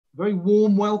A very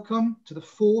warm welcome to the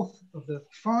fourth of the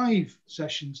 5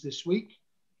 sessions this week,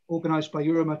 organised by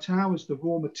Euromatau as the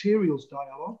Raw Materials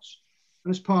Dialogues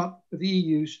and as part of the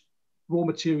EU's Raw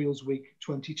Materials Week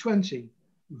 2020,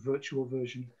 virtual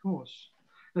version of course.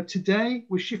 Now today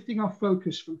we're shifting our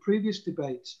focus from previous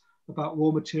debates about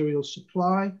raw materials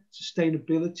supply,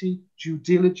 sustainability, due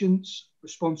diligence,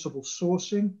 responsible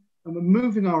sourcing, and we're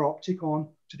moving our optic on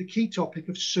to the key topic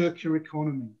of circular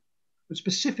economy, but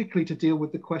specifically to deal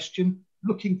with the question,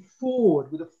 looking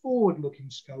forward with a forward-looking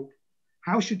scope,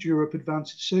 how should Europe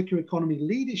advance its circular economy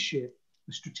leadership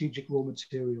of strategic raw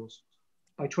materials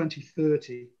by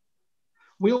 2030?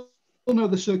 We all know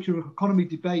the circular economy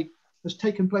debate has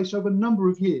taken place over a number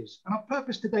of years, and our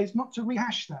purpose today is not to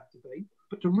rehash that debate,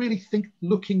 but to really think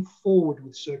looking forward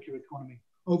with circular economy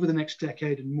over the next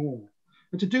decade and more.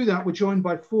 And to do that, we're joined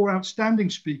by 4 outstanding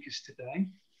speakers today,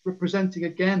 representing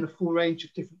again a full range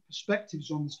of different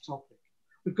perspectives on this topic.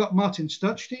 We've got Martin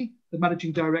Stuchty, the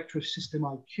Managing Director of System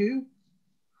IQ,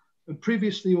 and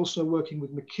previously also working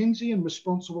with McKinsey and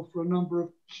responsible for a number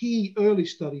of key early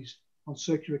studies on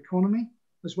circular economy,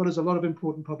 as well as a lot of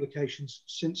important publications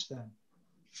since then.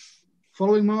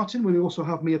 Following Martin, we also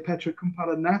have Mia-Petra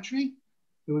Kumpala-Natri,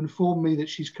 who informed me that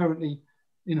she's currently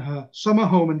in her summer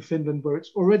home in Finland, where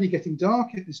it's already getting dark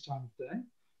at this time of day.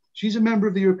 She's a member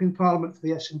of the European Parliament for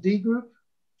the S&D Group.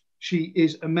 She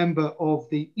is a member of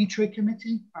the ITRE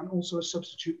Committee and also a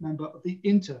substitute member of the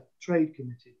Inter-Trade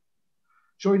Committee.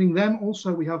 Joining them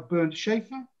also we have Bernd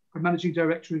Schaefer, the Managing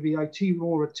Director of EIT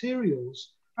Raw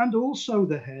Materials and also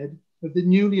the head of the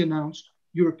newly announced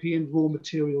European Raw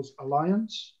Materials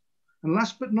Alliance. And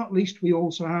last but not least, we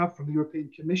also have from the European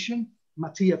Commission,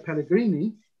 Mattia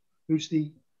Pellegrini, who's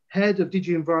the head of DG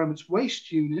Environment's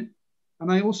Waste Unit,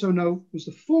 and I also know was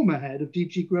the former head of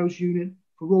DG Grow's unit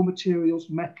for raw materials,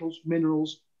 metals,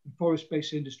 minerals, and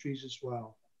forest-based industries as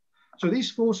well. So these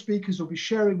 4 speakers will be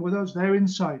sharing with us their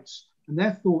insights and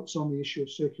their thoughts on the issue of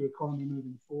circular economy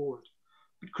moving forward.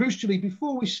 But crucially,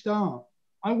 before we start,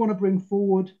 I want to bring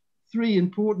forward 3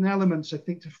 important elements, I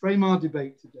think, to frame our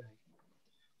debate today.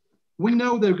 We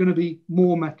know there are going to be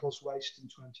more metals waste in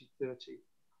 2030.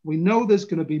 We know there's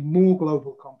going to be more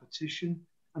global competition,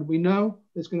 and we know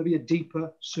there's going to be a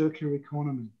deeper circular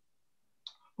economy.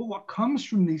 But what comes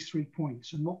from these 3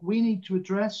 points and what we need to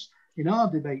address in our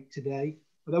debate today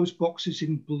are those boxes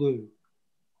in blue.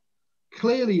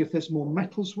 Clearly, if there's more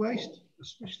metals waste,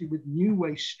 especially with new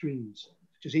waste streams,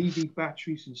 such as EV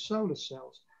batteries and solar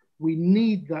cells, we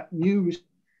need that new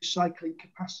recycling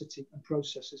capacity and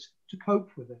processes to cope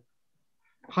with it.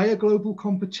 Higher global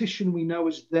competition we know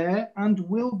is there and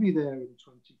will be there in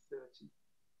 2030.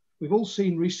 We've all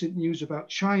seen recent news about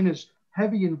China's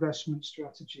heavy investment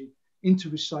strategy into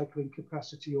recycling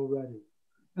capacity already.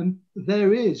 And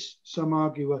there is, some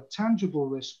argue, a tangible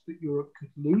risk that Europe could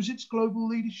lose its global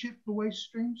leadership for waste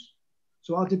streams.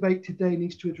 So our debate today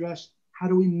needs to address how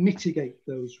do we mitigate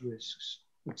those risks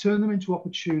and turn them into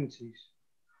opportunities.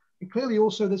 And clearly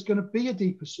also there's going to be a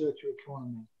deeper circular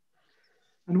economy.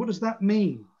 And what does that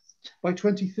mean? By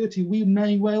 2030, we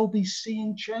may well be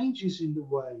seeing changes in the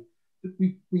way that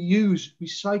we use,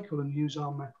 recycle and use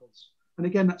our metals. And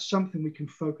again, that's something we can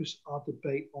focus our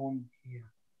debate on here.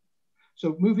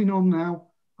 So moving on now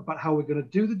about how we're going to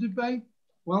do the debate.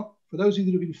 Well, for those of you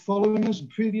that have been following us in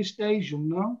previous days, you'll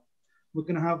know we're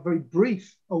going to have very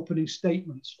brief opening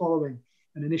statements following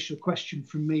an initial question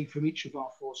from me from each of our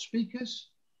 4 speakers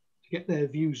to get their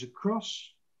views across.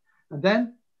 And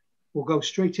then we'll go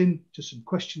straight into some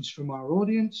questions from our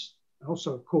audience and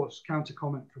also, of course, counter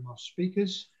comment from our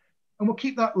speakers. And we'll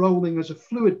keep that rolling as a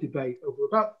fluid debate over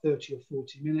about 30 or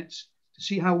 40 minutes to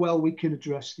see how well we can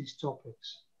address these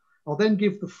topics. I'll then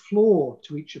give the floor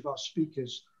to each of our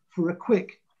speakers for a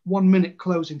quick 1-minute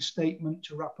closing statement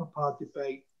to wrap up our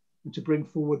debate and to bring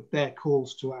forward their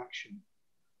calls to action.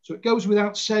 So it goes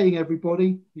without saying,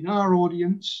 everybody, in our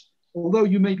audience, although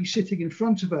you may be sitting in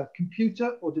front of a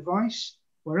computer or device,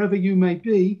 wherever you may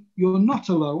be, you're not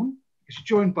alone because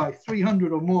you're joined by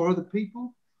 300 or more other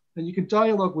people, and you can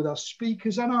dialogue with our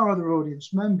speakers and our other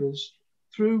audience members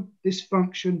through this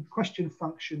function, question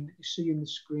function that you see in the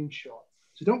screenshot.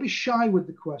 So don't be shy with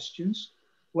the questions.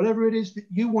 Whatever it is that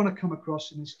you want to come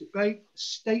across in this debate, a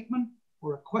statement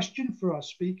or a question for our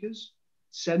speakers,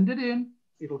 send it in,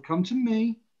 it'll come to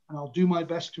me, and I'll do my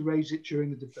best to raise it during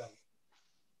the debate.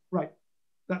 Right,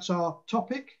 that's our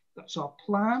topic, that's our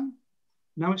plan.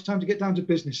 Now it's time to get down to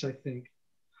business, I think.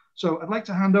 So I'd like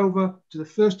to hand over to the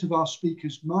first of our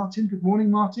speakers, Martin. Good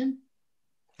morning, Martin.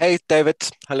 Hey, David.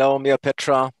 Hello,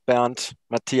 Mia-Petra, Bernd,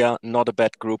 Mattia. Not a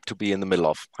bad group to be in the middle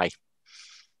of. Hi.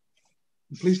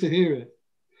 I'm pleased to hear it.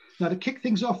 Now, to kick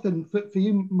things off then, for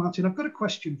you, Martin, I've got a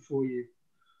question for you.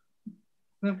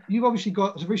 Now, you've obviously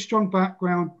got a very strong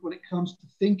background when it comes to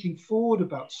thinking forward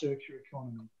about circular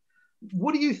economy.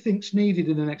 What do you think's needed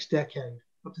in the next decade,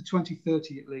 up to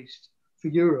 2030 at least, for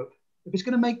Europe, if it's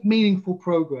going to make meaningful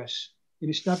progress in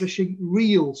establishing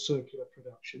real circular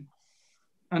production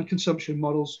and consumption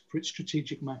models for its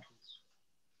strategic metals?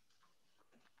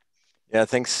 Yeah,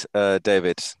 thanks,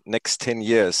 David. Next 10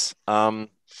 years.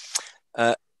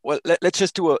 Well, let's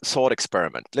just do a thought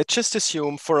experiment. Let's just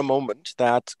assume for a moment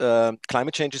that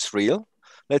climate change is real.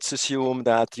 Let's assume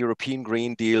that the European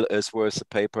Green Deal is worth the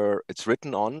paper it's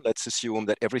written on. Let's assume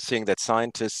that everything that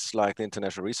scientists like the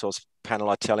International Resource Panel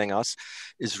are telling us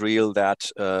is real, that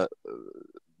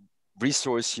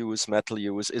resource use, metal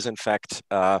use is in fact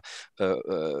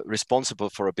responsible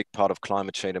for a big part of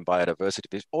climate change and biodiversity.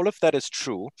 If all of that is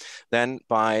true, then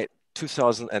by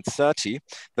 2030,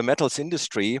 the metals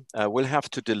industry will have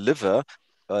to deliver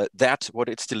what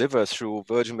it's delivered through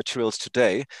virgin materials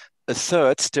today, a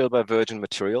third still by virgin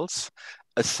materials,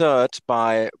 a third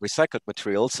by recycled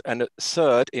materials, and a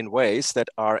third in ways that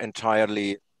are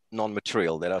entirely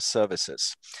non-material, that are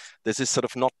services. This is sort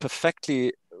of not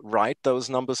perfectly right, those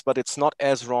numbers, but it's not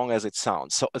as wrong as it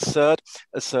sounds. So a third,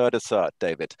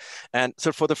 David. And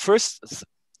so for the first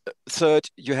third,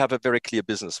 you have a very clear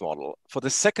business model. For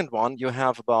the second one, you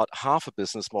have about half a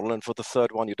business model. And for the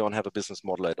third one, you don't have a business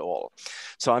model at all.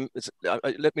 So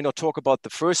let me not talk about the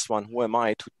first one. Who am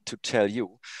I to tell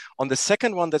you? On the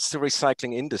second one, that's the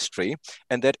recycling industry.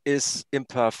 And that is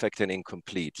imperfect and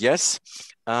incomplete. Yes.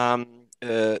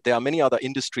 There are many other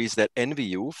industries that envy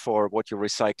you for what your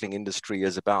recycling industry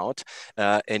is about.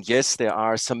 And yes, there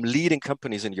are some leading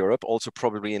companies in Europe, also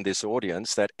probably in this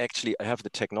audience, that actually have the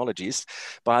technologies.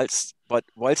 But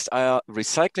whilst our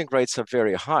recycling rates are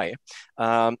very high,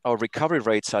 our recovery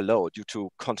rates are low due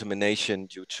to contamination,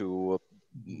 due to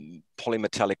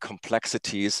polymetallic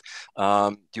complexities,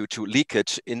 due to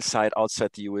leakage inside, outside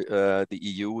the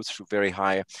EU through very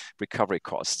high recovery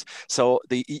costs. So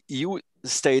the EU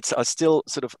states are still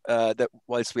sort of, that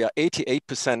whilst we are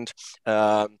 88%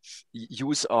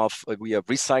 use of, we are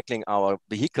recycling our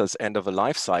vehicles end of a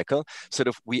life cycle, sort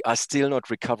of we are still not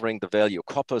recovering the value.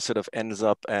 Copper sort of ends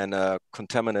up and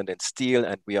contaminant in steel,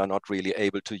 and we are not really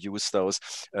able to use those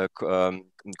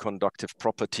conductive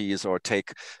properties or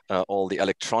take all the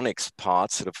electronics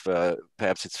parts, sort of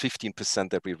perhaps it's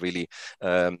 15% that we really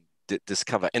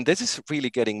discover. And this is really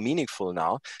getting meaningful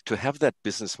now, to have that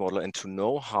business model and to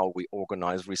know how we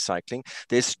organize recycling.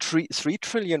 There's 3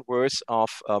 trillion worth of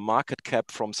market cap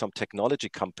from some technology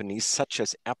companies such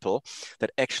as Apple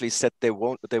that actually said they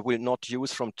will not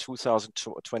use from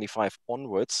 2025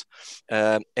 onwards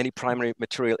any primary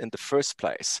material in the first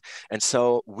place. And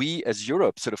so we as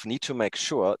Europe sort of need to make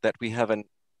sure that we have an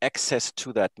access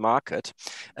to that market.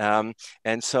 And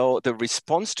so the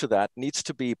response to that needs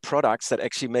to be products that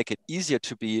actually make it easier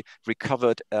to be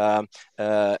recovered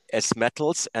as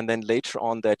metals, and then later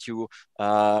on that you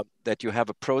have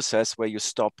a process where you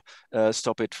stop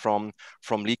it from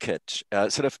leakage.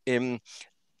 And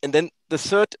then the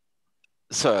third,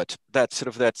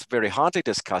 that's very hardly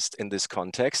discussed in this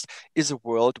context, is a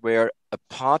world where a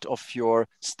part of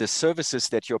the services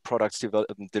that your products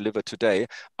deliver today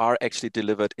are actually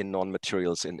delivered in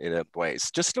non-materials in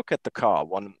ways. Just look at the car.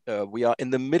 We are in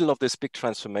the middle of this big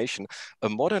transformation. A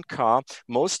modern car,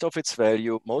 most of its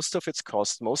value, most of its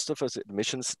cost, most of its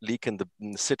emissions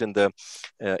sit in the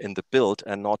build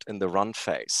and not in the run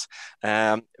phase.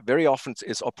 Very often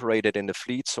is operated in the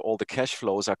fleet, so all the cash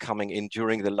flows are coming in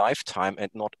during the lifetime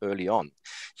and not early on.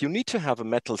 You need to have a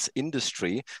metals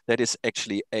industry that is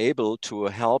actually able to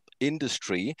help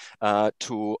industry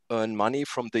to earn money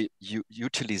from the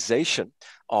utilization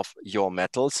of your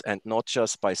metals, and not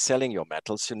just by selling your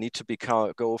metals. You need to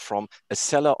go from a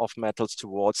seller of metals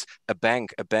towards a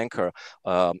banker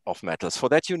of metals. For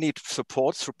that, you need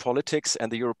support through politics,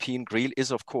 and the European Green Deal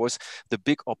is, of course, the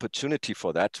big opportunity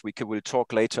for that. We'll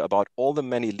talk later about all the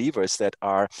many levers that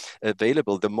are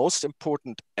available. The most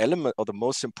important element, or the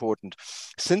most important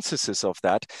synthesis of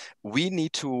that, we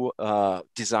need to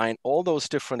design all those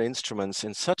different instruments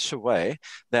in such a way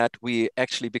that we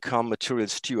actually become material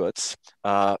stewards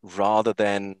rather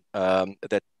than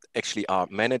that actually are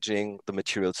managing the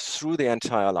materials through the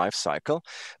entire life cycle.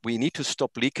 We need to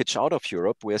stop leakage out of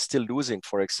Europe. We're still losing,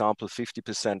 for example,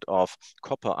 50% of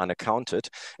copper unaccounted.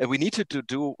 And we need to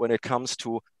do, when it comes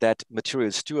to that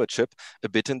material stewardship, a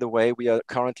bit in the way we are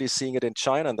currently seeing it in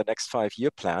China in the next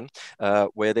 5-year plan,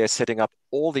 where they're setting up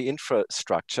all the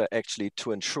infrastructure actually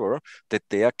to ensure that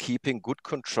they are keeping good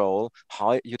control,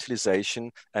 high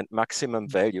utilization, and maximum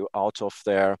value out of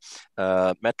their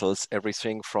metals,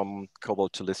 everything from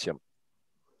cobalt to lithium.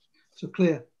 So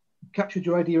clear. You've captured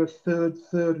your idea of third,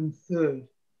 and third.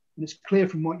 And it's clear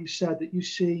from what you said that you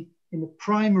see in the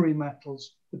primary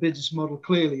metals, the business model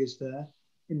clearly is there.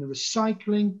 In the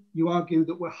recycling, you argue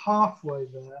that we're halfway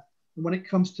there. And when it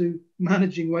comes to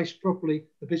managing waste properly,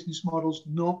 the business model's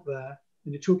not there.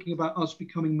 And you're talking about us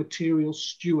becoming material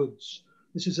stewards.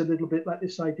 This is a little bit like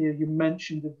this idea you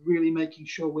mentioned of really making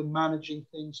sure we're managing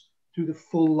things through the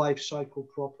full life cycle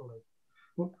properly.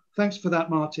 Well, thanks for that,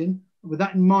 Martin. With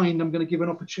that in mind, I'm going to give an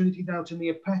opportunity now to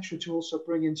Mia-Petra to also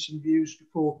bring in some views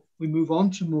before we move on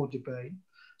to more debate.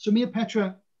 So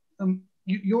Mia-Petra,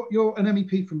 you're an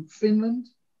MEP from Finland,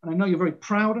 and I know you're very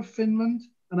proud of Finland,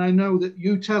 and I know that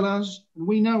you tell us, and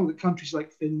we know that countries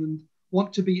like Finland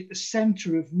want to be at the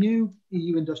center of new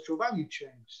EU industrial value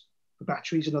chains for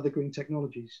batteries and other green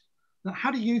technologies. Now,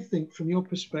 how do you think, from your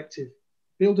perspective,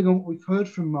 building on what we've heard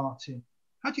from Martin,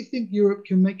 how do you think Europe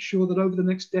can make sure that over the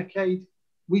next decade,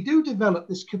 we do develop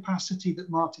this capacity that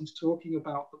Martin's talking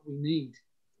about that we need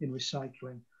in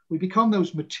recycling? We become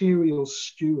those material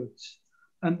stewards,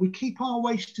 and we keep our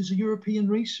waste as a European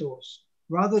resource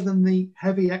rather than the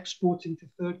heavy exporting to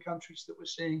third countries that we're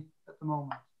seeing at the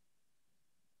moment.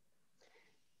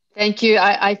 Thank you.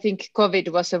 I think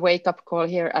COVID was a wake-up call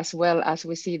here as well, as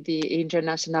we see the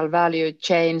international value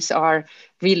chains are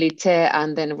really tear,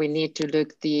 and then we need to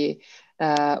look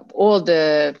all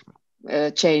the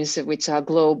chains which are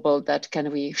global, that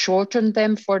can we shorten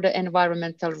them for the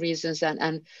environmental reasons.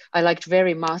 And I liked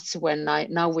very much when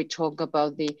now we talk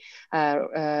about the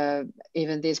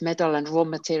even these metal and raw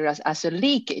materials as a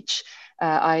leakage.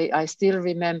 I still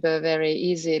remember very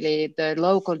easily the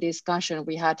local discussion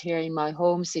we had here in my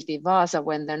home city, Vaasa,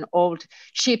 when an old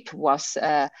ship was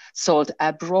sold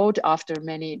abroad after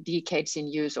many decades in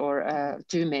use, or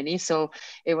too many. So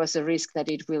it was a risk that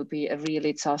it will be a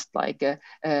really just like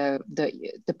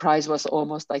the price was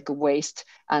almost like a waste,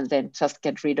 and then just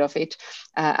get rid of it.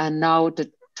 And now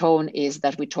the tone is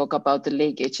that we talk about the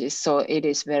leakages. So it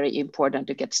is very important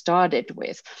to get started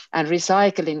with. And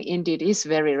recycling indeed is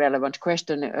very relevant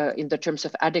question in the terms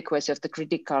of adequacy of the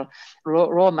critical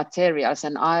raw materials.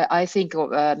 And I think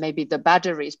maybe the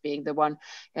batteries being the one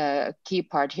key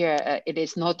part here, it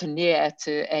is not near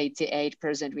to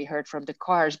 88% we heard from the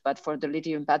cars, but for the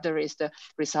lithium batteries, the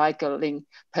recycling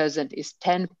percent is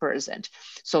 10%.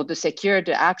 So to secure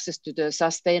the access to the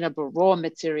sustainable raw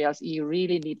materials, you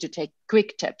really need to take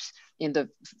quick steps in the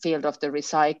field of the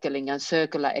recycling and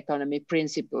circular economy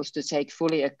principles to take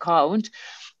fully account.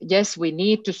 Yes, we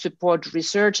need to support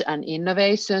research and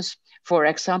innovations, for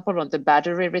example, on the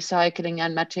battery recycling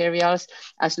and materials.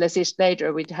 As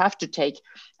legislator, we'd have to take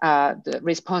the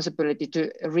responsibility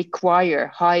to require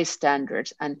high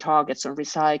standards and targets on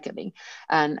recycling.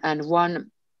 And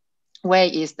one way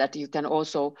is that you can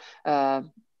also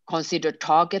consider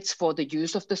targets for the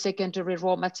use of the secondary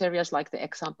raw materials, like the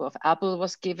example of Apple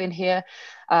was given here.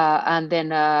 And then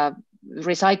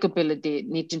recyclability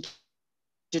needing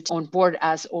to on board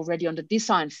as already on the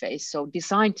design phase. So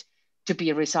designed to be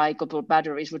recyclable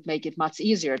batteries would make it much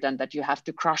easier than that you have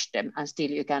to crush them and still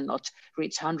you cannot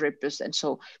reach 100%.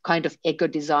 So kind of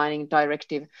eco-designing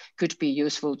directive could be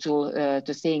useful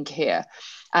to think here.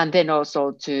 And then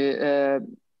also to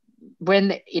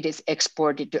when it is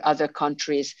exported to other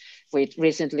countries, we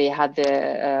recently had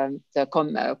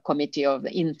the committee of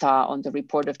the INTA on the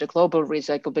report of the global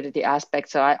recyclability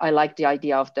aspects. So I like the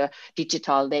idea of the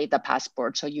digital data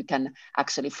passport, so you can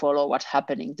actually follow what's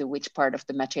happening to which part of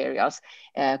the materials,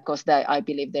 because I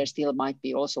believe there still might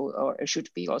be also, or should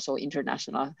be also,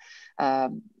 international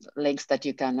links that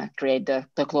you can create the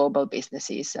global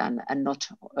businesses and not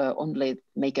only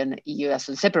make an EU as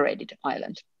a separated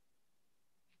island.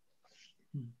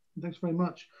 Thanks very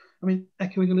much. I mean,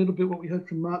 echoing a little bit what we heard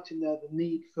from Martin there, the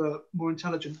need for more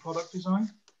intelligent product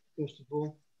design, first of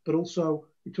all, but also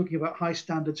we're talking about high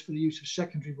standards for the use of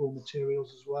secondary raw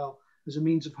materials as well, as a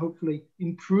means of hopefully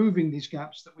improving these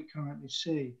gaps that we currently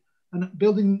see. And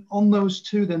building on those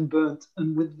two then, Bernd,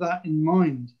 and with that in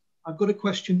mind, I've got a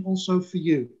question also for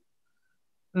you.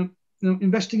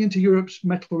 Investing into Europe's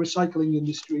metal recycling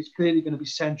industry is clearly going to be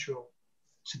central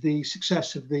to the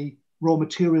success of the Raw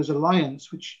Materials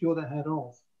Alliance, which you're the head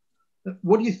of.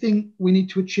 What do you think we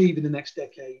need to achieve in the next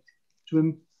decade to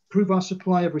improve our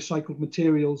supply of recycled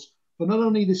materials for not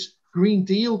only this Green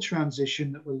Deal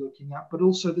transition that we're looking at, but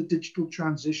also the digital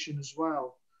transition as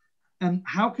well? And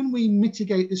how can we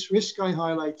mitigate this risk I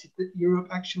highlighted that Europe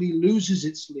actually loses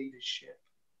its leadership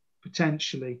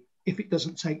potentially if it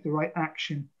doesn't take the right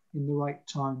action in the right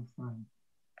time frame.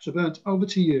 So Bernd, over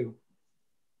to you.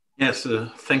 Yes,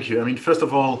 thank you. I mean, first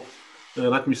of all,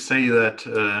 let me say that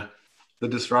the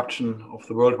disruption of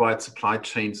the worldwide supply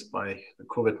chains by the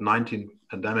COVID-19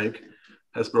 pandemic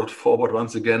has brought forward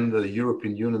once again the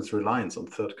European Union's reliance on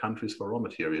third countries for raw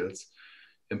materials.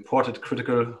 Imported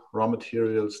critical raw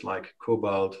materials like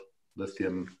cobalt,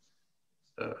 lithium,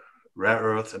 rare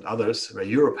earths and others, where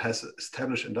Europe has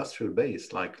established industrial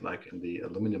base, like in the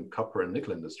aluminum, copper and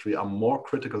nickel industry, are more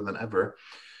critical than ever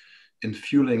in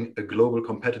fueling a global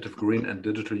competitive green and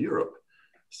digital Europe.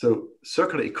 So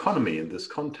circular economy in this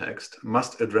context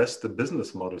must address the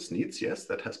business model's needs. Yes,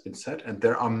 that has been said, and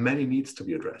there are many needs to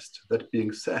be addressed. That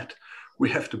being said, we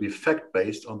have to be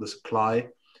fact-based on the supply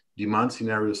demand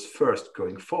scenarios first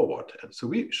going forward. And so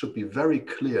we should be very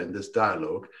clear in this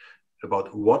dialogue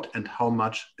about what and how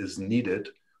much is needed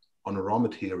on a raw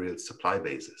material supply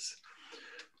basis.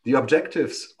 The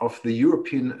objectives of the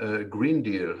European Green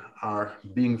Deal are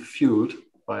being fueled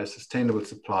by a sustainable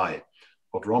supply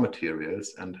of raw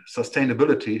materials, and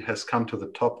sustainability has come to the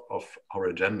top of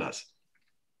our agendas.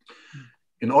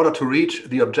 In order to reach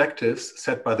the objectives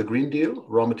set by the Green Deal,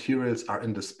 raw materials are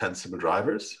indispensable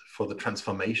drivers for the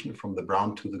transformation from the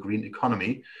brown to the green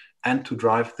economy and to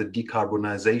drive the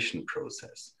decarbonization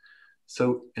process.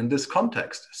 So in this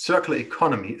context, circular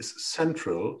economy is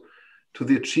central to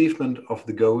the achievement of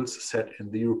the goals set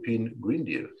in the European Green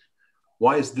Deal.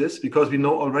 Why is this? Because we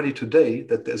know already today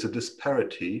that there's a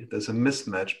disparity, there's a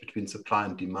mismatch between supply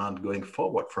and demand going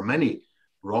forward for many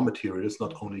raw materials,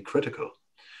 not only critical.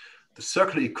 The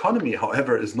circular economy,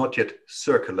 however, is not yet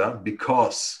circular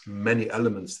because many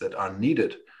elements that are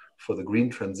needed for the green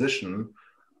transition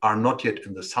are not yet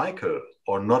in the cycle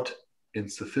or not in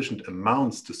sufficient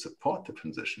amounts to support the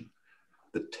transition.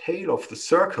 The tail of the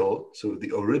circle, so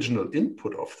the original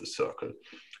input of the circle,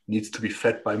 needs to be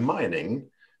fed by mining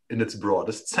in its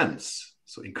broadest sense,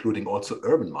 so including also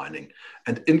urban mining,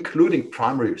 and including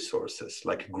primary sources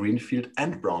like greenfield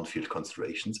and brownfield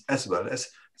considerations, as well as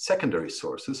secondary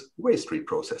sources, waste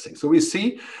reprocessing. So we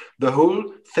see the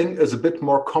whole thing is a bit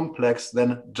more complex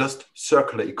than just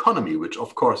circular economy, which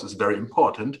of course is very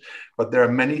important, but there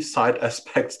are many side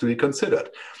aspects to be considered.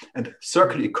 And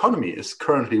circular economy is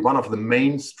currently one of the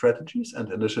main strategies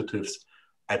and initiatives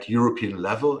at European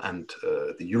level, and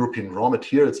the European Raw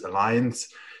Materials Alliance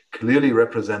clearly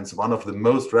represents one of the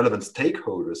most relevant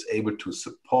stakeholders able to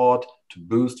support, to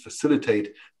boost,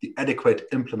 facilitate the adequate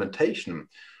implementation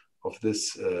of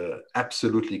this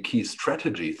absolutely key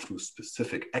strategy through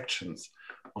specific actions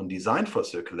on design for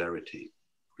circularity,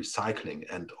 recycling,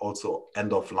 and also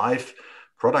end-of-life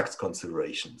products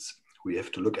considerations. We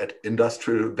have to look at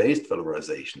industrial-based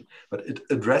valorization, but it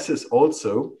addresses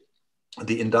also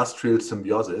the industrial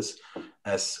symbiosis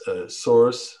as a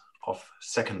source of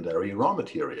secondary raw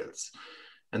materials.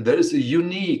 And there is a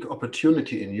unique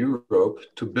opportunity in Europe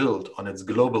to build on its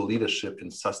global leadership in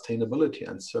sustainability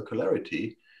and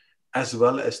circularity, as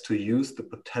well as to use the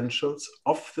potentials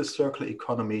of the circular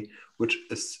economy, which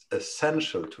is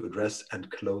essential to address and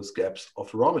close gaps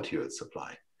of raw material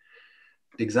supply.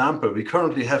 Example, we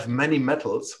currently have many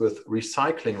metals with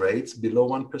recycling rates below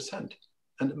 1%.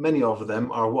 And many of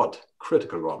them are what?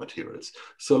 Critical raw materials.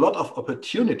 So a lot of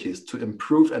opportunities to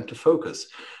improve and to focus.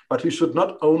 But we should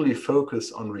not only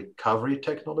focus on recovery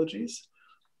technologies.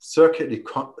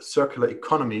 Circular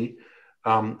economy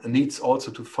needs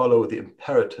also to follow the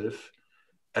imperative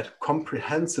at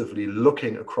comprehensively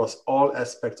looking across all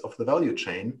aspects of the value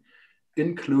chain,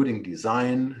 including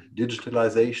design,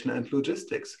 digitalization, and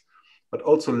logistics, but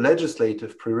also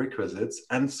legislative prerequisites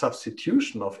and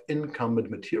substitution of incumbent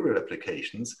material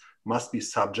applications must be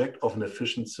subject of an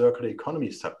efficient circular economy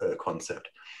concept.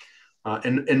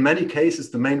 In many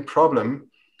cases, the main problem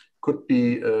could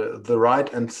be the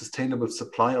right and sustainable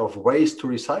supply of waste to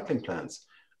recycling plants.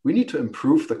 We need to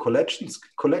improve the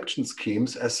collection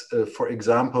schemes as, for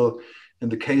example, in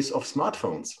the case of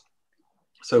smartphones.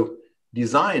 So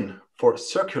design for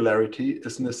circularity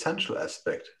is an essential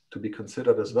aspect to be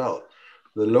considered as well.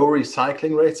 The low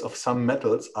recycling rates of some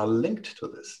metals are linked to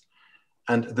this.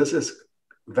 And this is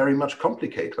very much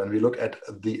complicated when we look at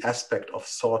the aspect of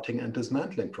sorting and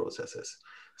dismantling processes.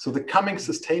 So the coming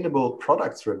sustainable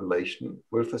products regulation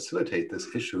will facilitate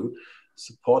this issue,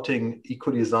 supporting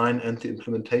eco-design and the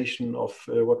implementation of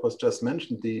what was just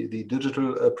mentioned, the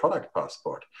digital product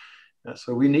passport.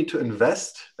 So we need to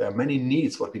invest. There are many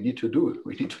needs what we need to do.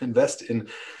 We need to invest in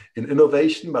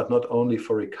innovation, but not only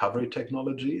for recovery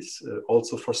technologies,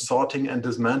 also for sorting and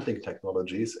dismantling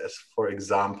technologies, as for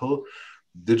example,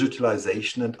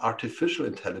 digitalization and artificial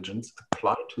intelligence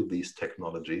apply to these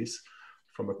technologies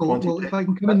from a Well, if I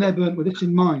can come in there, Bernd, with this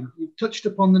in mind, you've touched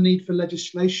upon the need for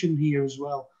legislation here as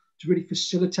well to really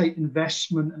facilitate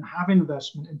investment and have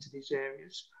investment into these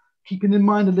areas. Keeping in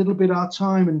mind a little bit our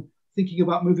time and thinking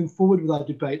about moving forward with our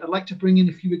debate, I'd like to bring in,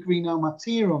 if you agree now,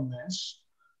 Mattia on this,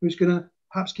 who's going to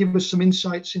perhaps give us some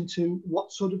insights into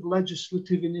what sort of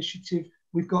legislative initiative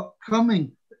we've got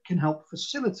coming that can help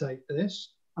facilitate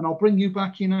this. And I'll bring you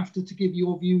back in after to give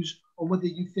your views on whether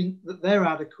you think that they're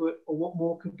adequate or what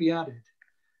more could be added.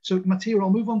 So Mattia,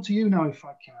 I'll move on to you now if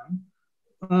I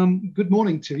can. Good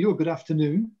morning to you, or good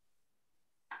afternoon.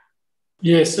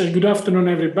 Yes, good afternoon,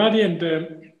 everybody. And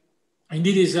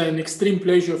indeed, it's an extreme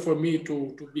pleasure for me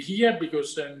to be here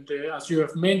because, as you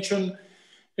have mentioned,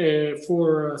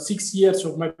 for 6 years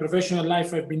of my professional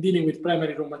life, I've been dealing with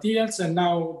primary raw materials and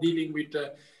now dealing with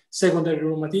secondary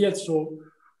raw materials. So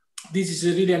this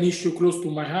is really an issue close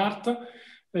to my heart.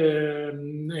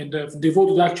 And I've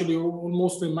devoted actually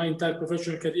almost my entire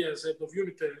professional career as head of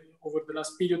unit over the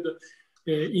last period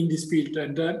in this field.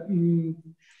 And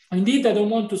indeed, I don't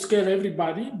want to scare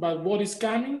everybody, but what is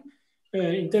coming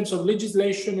in terms of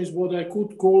legislation is what I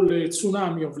could call a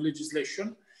tsunami of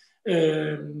legislation.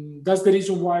 That's the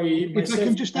reason why... If I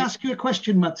can just ask you a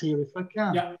question, Mattia, if I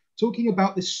can. Yeah. Talking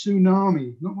about this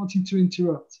tsunami, not wanting to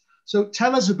interrupt. So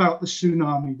tell us about the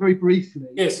tsunami very briefly.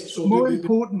 Yes. So more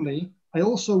importantly, I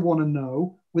also want to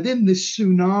know, within this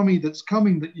tsunami that's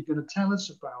coming that you're going to tell us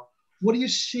about, what do you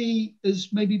see as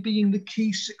maybe being the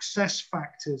key success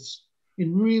factors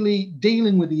in really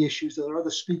dealing with the issues that our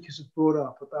other speakers have brought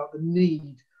up about the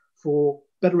need for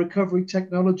better recovery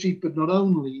technology, but not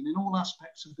only, and in all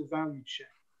aspects of the value chain?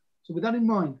 So with that in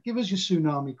mind, give us your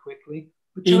tsunami quickly,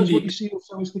 but tell us what you see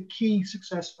also as the key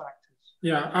success factors.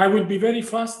 Yeah, I will be very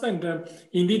fast, and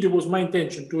indeed it was my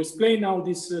intention to explain how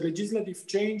these legislative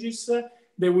changes,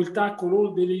 they will tackle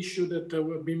all the issues that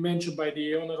have been mentioned by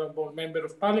the Honourable Member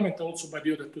of Parliament and also by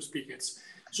the other two speakers.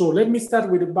 So let me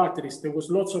start with the batteries. There was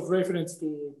lots of reference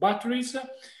to batteries.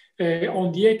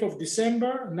 On the 8th of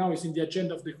December, now it's in the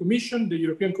agenda of the Commission, the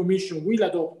European Commission will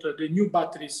adopt the new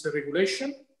batteries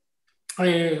regulation.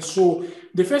 So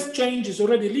the first change is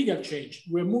already a legal change.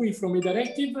 We're moving from a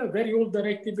directive, a very old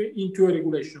directive, into a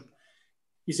regulation.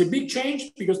 It's a big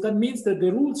change because that means that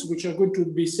the rules which are going to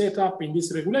be set up in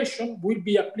this regulation will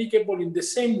be applicable in the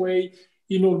same way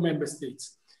in all member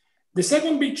states. The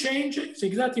second big change is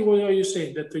exactly what you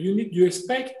said, that you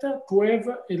expect to have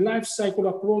a life cycle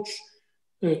approach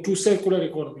to circular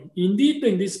economy. Indeed,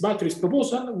 in this batteries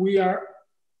proposal, we are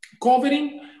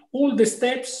covering all the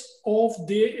steps of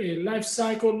the life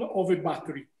cycle of a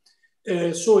battery.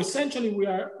 So essentially we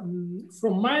are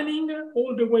from mining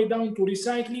all the way down to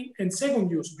recycling and second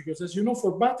use, because as you know,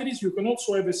 for batteries, you can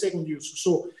also have a second use.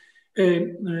 So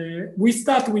we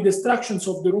start with extractions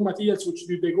of the raw materials which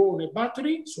they go on a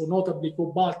battery, so notably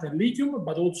cobalt and lithium,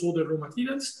 but also the raw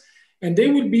materials. And they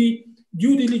will be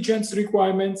due diligence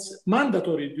requirements,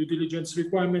 mandatory due diligence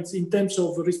requirements in terms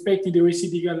of respecting the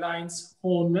OECD guidelines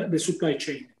on the supply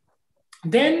chain.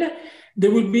 Then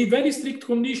there will be very strict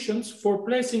conditions for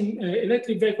placing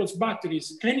electric vehicles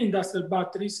batteries and industrial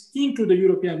batteries into the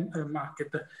European market.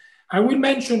 I will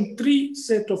mention 3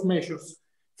 sets of measures.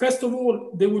 First of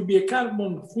all, there will be a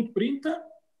carbon footprint.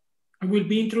 It will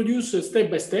be introduced step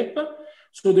by step.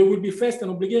 So there will be first an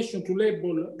obligation to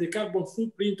label the carbon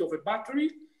footprint of a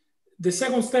battery. The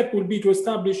second step will be to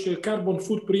establish a carbon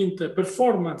footprint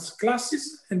performance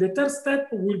classes. And the third step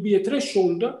will be a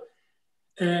threshold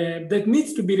that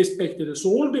needs to be respected. So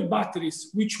all the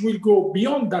batteries which will go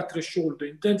beyond that threshold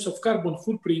in terms of carbon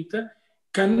footprint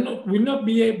will not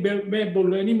be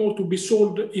able anymore to be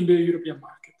sold in the European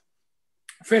market.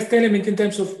 First element in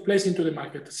terms of placing to the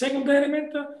market. Second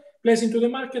element, placing to the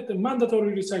market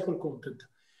mandatory recycled content.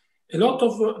 A lot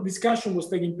of discussion was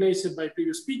taking place by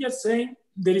previous speakers saying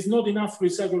there is not enough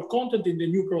recycled content in the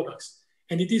new products,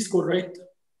 and it is correct.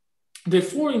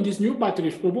 Therefore, in this new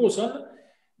batteries proposal,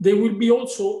 there will be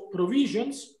also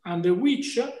provisions under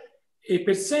which a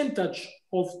percentage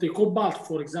of the cobalt,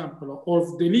 for example, or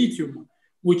of the lithium,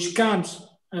 which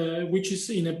is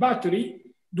in a battery,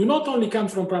 do not only come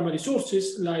from primary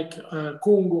sources like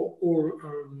Congo or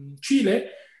Chile,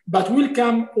 but will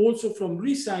come also from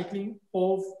recycling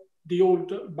of the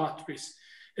old batteries.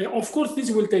 Of course, this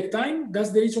will take time.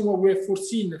 That's the reason why we have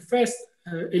foreseen first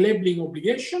a labeling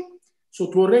obligation.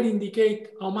 So to already indicate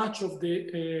how much of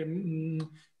the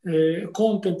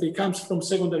content that comes from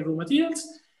secondary raw materials.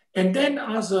 And then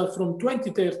as from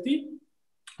 2030,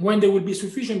 when there will be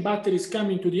sufficient batteries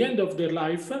coming to the end of their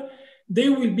life,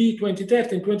 there will be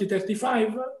 2030 and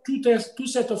 2035, two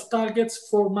sets of targets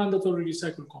for mandatory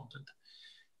recycled content.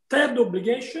 Third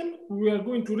obligation, we are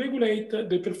going to regulate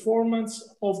the performance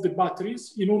of the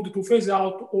batteries in order to phase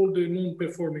out all the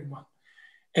non-performing ones.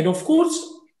 And of course,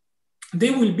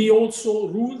 there will be also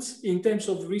rules in terms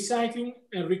of recycling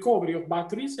and recovery of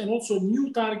batteries, and also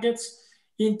new targets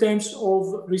in terms of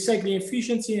recycling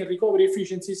efficiency and recovery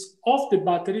efficiencies of the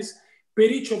batteries per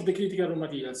each of the critical raw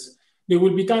materials. There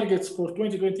will be targets for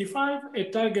 2025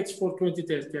 and targets for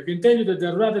 2030. I can tell you that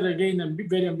they're rather, again, a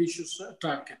very ambitious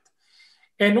target.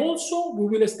 And also, we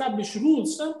will establish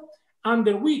rules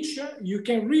under which you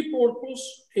can repurpose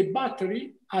a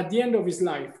battery at the end of its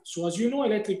life. So as you know,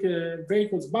 electric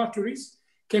vehicles batteries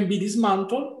can be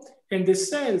dismantled, and the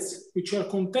cells which are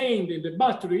contained in the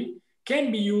battery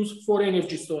can be used for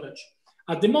energy storage.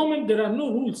 At the moment, there are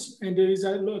no rules, and there is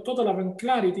a total of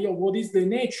unclarity of what is the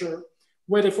nature,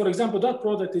 whether, for example, that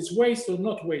product is waste or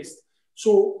not waste.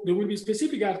 So there will be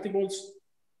specific articles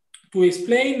to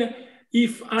explain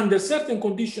if under certain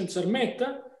conditions are met,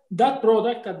 that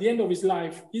product at the end of its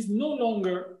life is no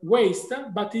longer waste,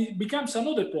 but it becomes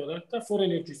another product for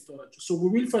energy storage. So we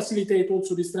will facilitate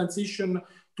also this transition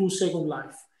to second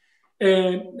life.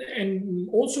 And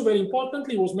also very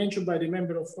importantly, was mentioned by the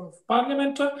member of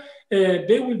parliament,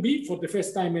 there will be, for the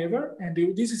first time ever, and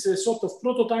this is a sort of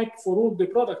prototype for all the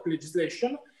product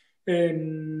legislation,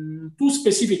 two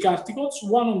specific articles,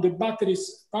 one on the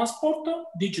batteries passport,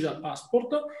 digital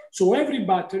passport. So every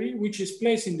battery which is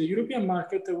placed in the European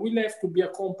market will have to be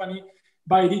accompanied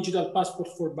by a digital passport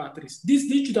for batteries. This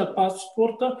digital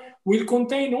passport will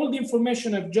contain all the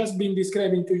information I've just been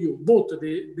describing to you, both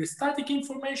the static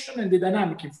information and the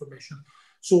dynamic information.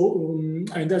 So,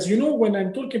 and as you know, when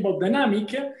I'm talking about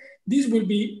dynamic, this will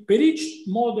be per each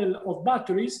model of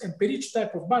batteries, and per each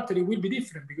type of battery will be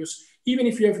different, because even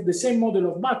if you have the same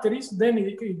model of batteries, then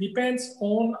it depends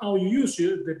on how you use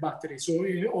the battery, so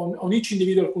on each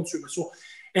individual consumer. So,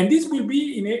 and this will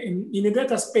be in a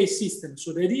data space system.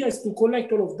 So the idea is to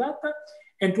collect all of data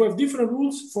and to have different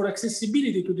rules for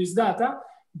accessibility to this data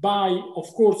by, of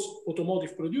course,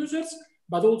 automotive producers,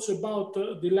 but also about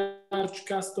the large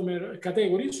customer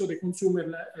category, so the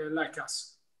consumer like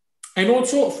us. And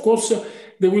also, of course,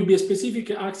 there will be a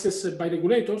specific access by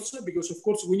regulators, because, of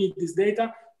course, we need this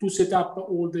data to set up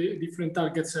all the different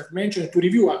targets I've mentioned, to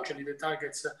review, actually, the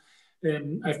targets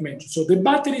I've mentioned. So the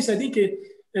batteries, I think,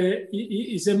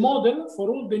 is a model for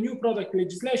all the new product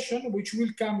legislation, which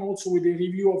will come also with a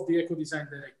review of the Eco-Design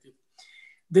Directive.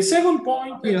 The second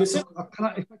point... Yeah, if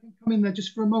I can come in there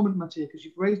just for a moment, Mattia, because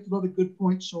you've raised a lot of good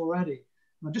points already.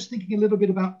 And I'm just thinking a little bit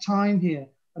about time here,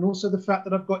 and also the fact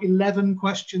that I've got 11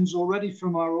 questions already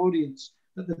from our audience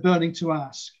that they're burning to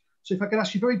ask. So if I could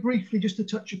ask you very briefly just to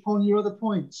touch upon your other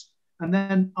points, and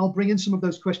then I'll bring in some of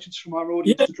those questions from our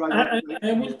audience to drive.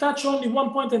 I will touch only one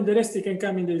point, and the rest can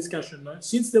come in the discussion.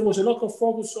 Since there was a lot of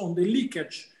focus on the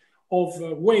leakage of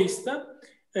waste,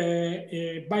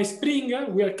 by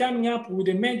spring, we are coming up with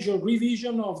a major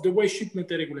revision of the waste shipment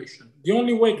regulation. The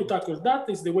only way to tackle that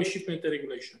is the waste shipment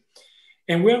regulation.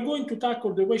 And we are going to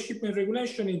tackle the waste shipment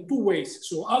regulation in two ways.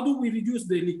 So how do we reduce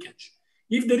the leakage?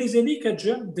 If there is a leakage,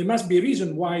 there must be a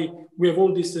reason why we have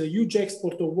all this huge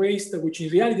export of waste, which in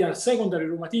reality are secondary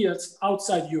raw materials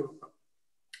outside Europe.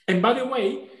 And by the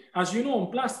way, as you know,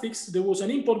 on plastics, there was an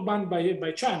import ban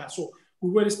by China. So we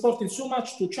were exporting so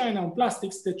much to China on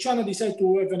plastics that China decided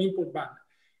to have an import ban.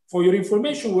 For your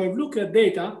information, we have looked at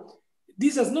data.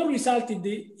 This has not resulted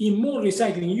in more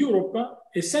recycling in Europe,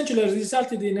 essentially has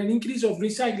resulted in an increase of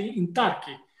recycling in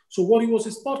Turkey. So what it was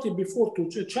exported before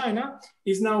to China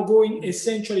is now going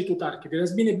essentially to Turkey. There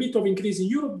has been a bit of increase in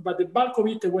Europe, but the bulk of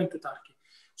it went to Turkey.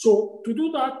 So to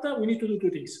do that, we need to do two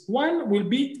things. One will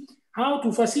be how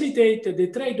to facilitate the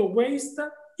trade of waste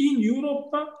in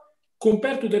Europe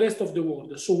compared to the rest of the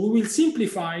world. So we will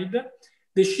simplify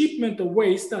the shipment of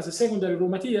waste as a secondary raw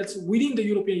materials within the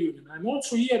European Union. I'm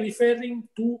also here referring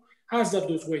to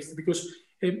hazardous waste, because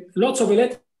lots of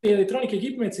electronic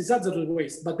equipment is hazardous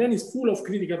waste, but then it's full of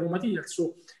critical raw materials.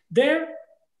 So there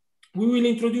we will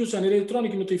introduce an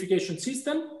electronic notification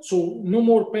system. So no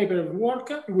more paperwork.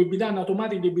 It will be done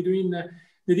automatically between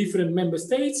the different member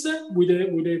states with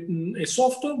a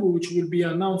software which we'll be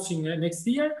announcing next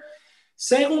year.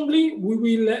 Secondly, we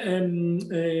will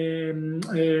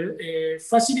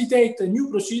facilitate a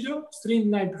new procedure,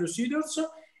 streamlined procedures,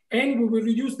 and we will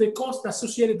reduce the cost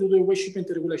associated with the waste shipment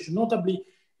regulation. Notably,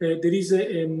 there is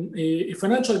a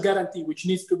financial guarantee which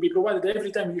needs to be provided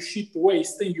every time you ship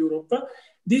waste in Europe.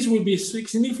 This will be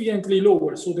significantly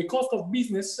lower. So the cost of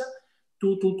business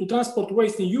to transport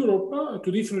waste in Europe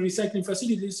to different recycling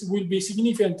facilities will be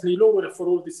significantly lower for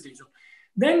all this reason.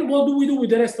 Then what do we do with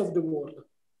the rest of the world?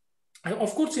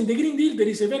 Of course, in the Green Deal, there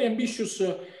is a very ambitious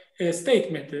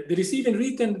statement. There is even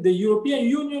written the European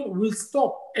Union will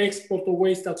stop export of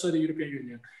waste outside the European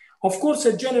Union. Of course,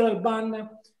 a general ban,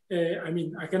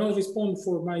 I cannot respond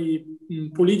for my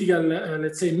political,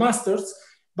 let's say, masters,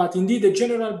 but indeed a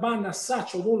general ban as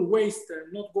such of all waste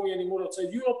not going anymore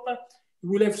outside Europe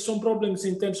will have some problems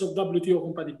in terms of WTO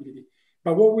compatibility.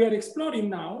 But what we are exploring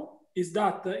now is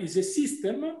that is a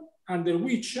system under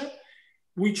which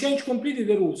we change completely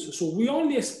the rules. So we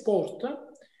only export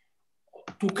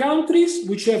to countries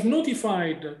which have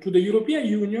notified to the European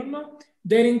Union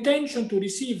their intention to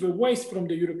receive waste from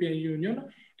the European Union,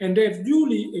 and they have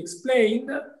duly explained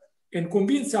and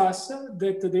convinced us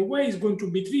that the way is going to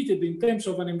be treated in terms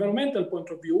of an environmental point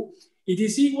of view, it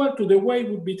is equal to the way it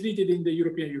would be treated in the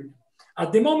European Union.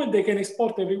 At the moment, they can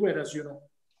export everywhere, as you know.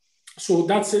 So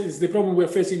that's the problem we're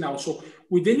facing now. So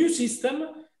with the new system,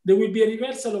 there will be a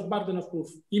reversal of burden of proof.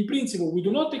 In principle, we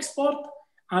do not export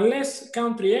unless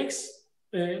country X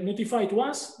notify to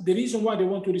us the reason why they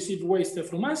want to receive waste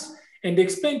from us, and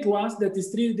explain to us that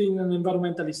it's treated in an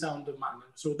environmentally sound manner.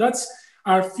 So that's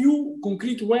our few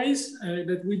concrete ways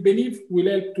that we believe will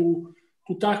help to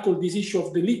tackle this issue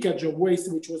of the leakage of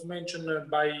waste, which was mentioned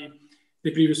by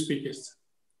the previous speakers.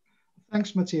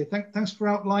 Thanks, Mattia. Thanks for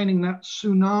outlining that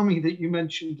tsunami that you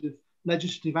mentioned of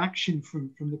legislative action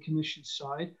from the Commission's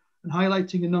side and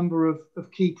highlighting a number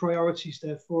of key priorities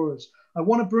there for us. I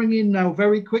want to bring in now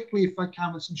very quickly, if I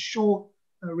can, some short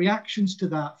reactions to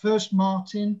that. First,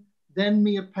 Martin, then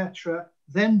Mia Petra,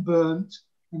 then Bernd,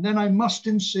 and then I must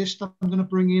insist I'm going to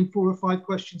bring in 4 or 5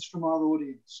 questions from our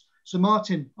audience. So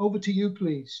Martin, over to you,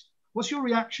 please. What's your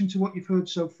reaction to what you've heard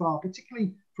so far,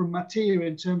 particularly from Mattia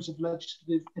in terms of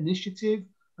legislative initiative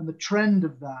and the trend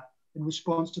of that in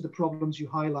response to the problems you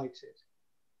highlighted?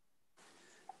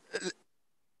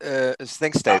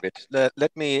 Thanks, David.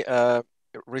 Let me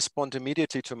respond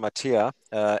immediately to Mattia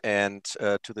and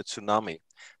to the tsunami.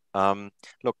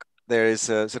 Look, there is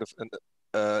a sort of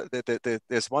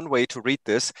there's one way to read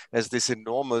this as this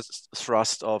enormous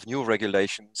thrust of new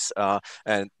regulations,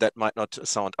 and that might not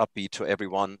sound upbeat to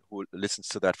everyone who listens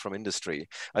to that from industry.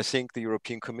 I think the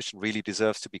European Commission really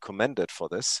deserves to be commended for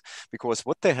this, because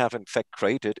what they have in fact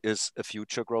created is a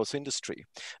future growth industry.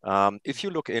 If you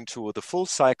look into the full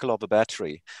cycle of a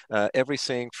battery,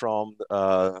 everything from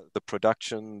the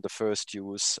production, the first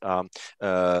use,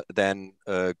 then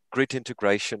grid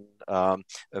integration,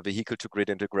 vehicle to grid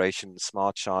integration, smart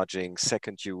charging,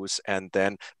 second use, and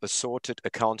then assorted,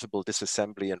 accountable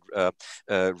disassembly and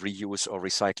reuse or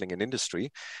recycling in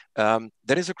industry.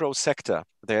 That is a growth sector.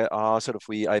 There are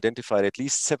we identified at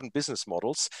least 7 business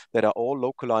models that are all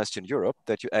localized in Europe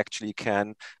that you actually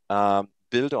can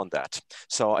build on that.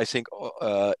 So I think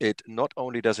it not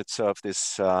only does it serve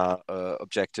this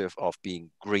objective of being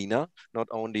greener, not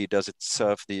only does it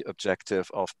serve the objective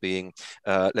of being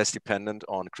less dependent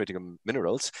on critical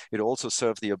minerals, it also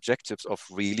serves the objectives of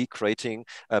really creating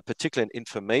particularly an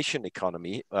information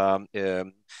economy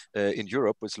in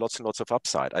Europe with lots and lots of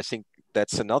upside. I think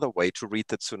that's another way to read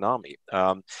the tsunami.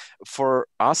 For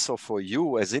us or for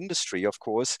you as industry, of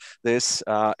course, this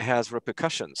has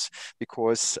repercussions,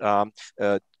 because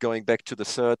going back to the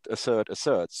third.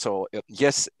 So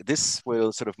yes, this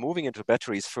will moving into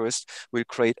batteries first will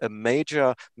create a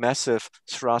major, massive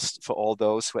thrust for all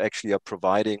those who actually are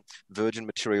providing virgin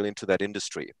material into that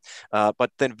industry.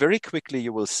 But then very quickly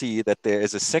you will see that there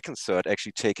is a second third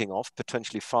actually taking off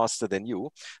potentially faster than you,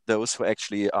 those who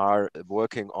actually are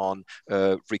working on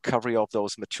recovery of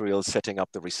those materials, setting up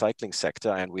the recycling sector,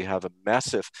 and we have a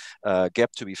massive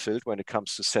gap to be filled when it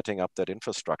comes to setting up that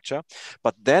infrastructure.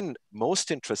 But then, most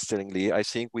interestingly, I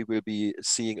think we will be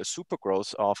seeing a super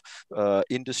growth of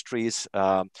industries,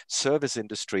 service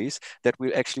industries, that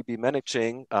will actually be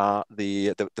managing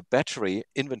the battery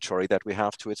inventory that we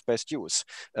have to its best use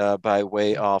by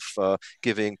way of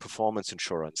giving performance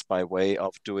insurance, by way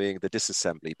of doing the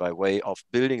disassembly, by way of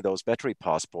building those battery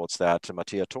passports that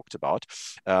Mattia talked about.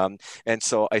 And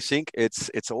so I think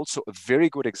it's also a very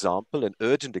good example, an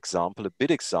urgent example, a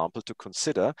big example to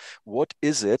consider. What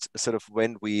is it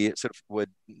when we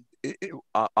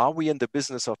are we in the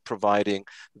business of providing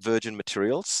virgin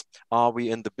materials? Are we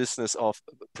in the business of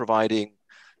providing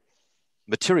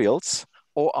materials,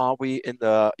 or are we in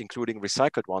the, including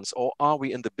recycled ones, or are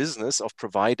we in the business of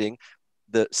providing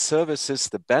the services,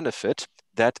 the benefit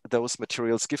that those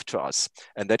materials give to us?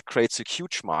 And that creates a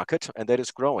huge market, and that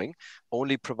is growing.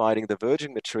 Only providing the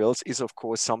virgin materials is, of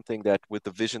course, something that, with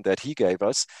the vision that he gave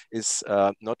us, is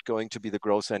not going to be the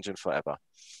growth engine forever.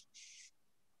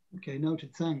 Okay,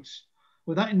 noted, thanks.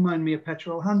 With that in mind, Mia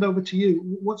Petra, I'll hand over to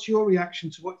you. What's your reaction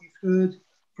to what you've heard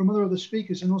from other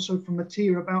speakers and also from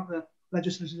Mattia about the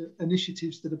legislative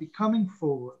initiatives that are coming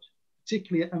forward?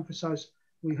 particularly emphasize,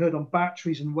 we heard on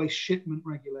batteries and waste shipment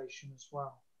regulation as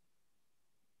well.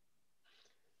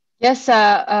 Yes,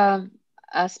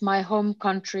 as my home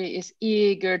country is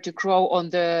eager to grow on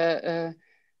the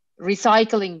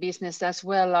recycling business as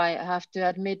well, I have to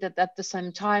admit that at the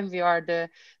same time we are the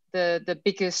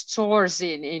biggest source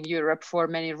in Europe for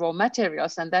many raw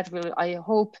materials, and that will, I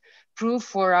hope, prove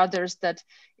for others that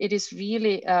it is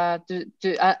really as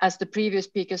the previous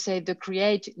speaker said, to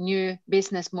create new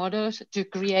business models, to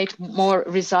create more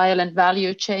resilient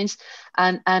value chains,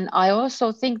 and I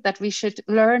also think that we should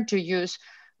learn to use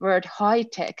word high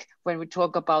tech when we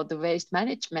talk about the waste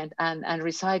management and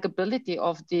recyclability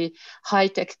of the high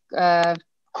tech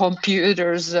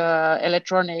computers,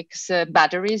 electronics,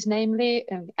 batteries, namely,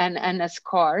 and as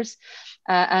cars,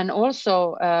 and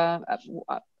also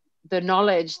the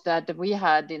knowledge that we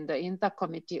had in the INTA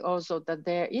committee also that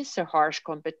there is a harsh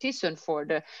competition for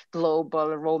the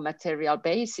global raw material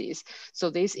basis. So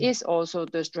this is also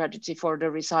the strategy for the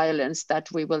resilience, that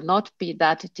we will not be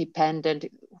that dependent,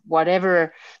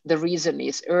 whatever the reason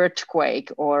is,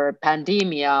 earthquake or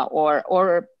pandemia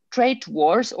or trade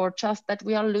wars, or just that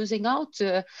we are losing out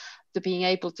to being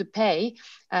able to pay,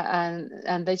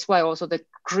 and that's why also the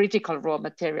critical raw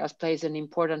materials plays an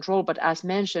important role. But as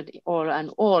mentioned, all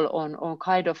on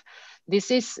kind of,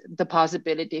 this is the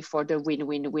possibility for the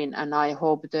win-win-win, and I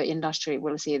hope the industry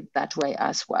will see it that way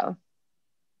as well.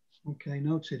 Okay,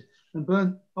 noted. And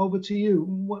Bernd, over to you.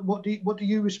 What do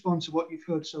you respond to what you've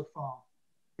heard so far?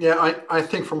 Yeah, I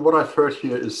think from what I've heard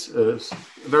here is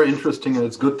very interesting, and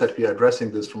it's good that we are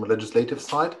addressing this from a legislative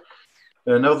side.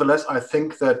 Nevertheless, I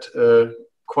think that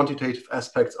quantitative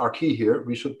aspects are key here.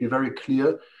 We should be very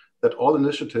clear that all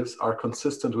initiatives are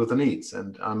consistent with the needs.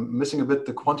 And I'm missing a bit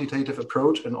the quantitative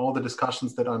approach in all the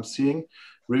discussions that I'm seeing,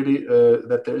 really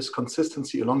that there is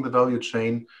consistency along the value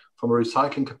chain from a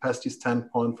recycling capacity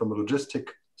standpoint, from a logistic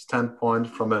standpoint,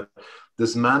 from a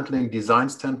dismantling design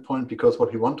standpoint, because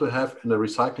what we want to have in a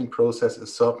recycling process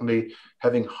is certainly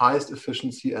having highest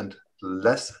efficiency and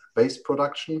less waste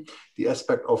production. The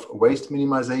aspect of waste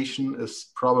minimization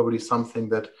is probably something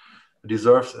that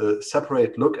deserves a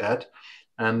separate look at.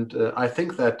 And I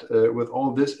think that with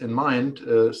all this in mind,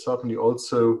 certainly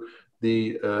also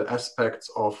the aspects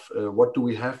of what do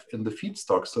we have in the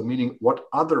feedstock. So meaning what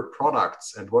other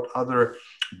products and what other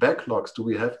backlogs do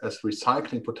we have as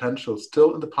recycling potential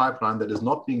still in the pipeline that is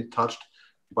not being touched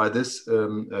by this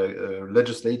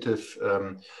legislative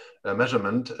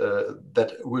measurement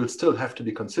that will still have to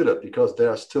be considered, because there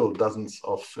are still dozens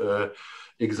of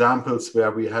examples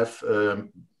where we have,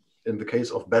 in the case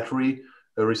of battery,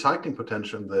 a recycling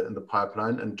potential in the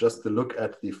pipeline, and just the look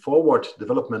at the forward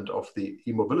development of the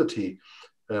e-mobility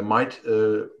might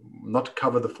not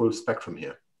cover the full spectrum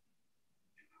here.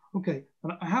 Okay,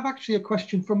 and I have actually a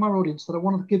question from our audience that I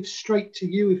want to give straight to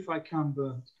you if I can,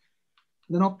 Bernd.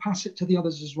 Then I'll pass it to the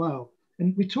others as well.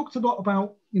 And we talked a lot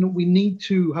about, we need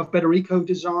to have better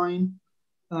eco-design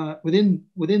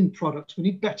within products. We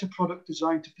need better product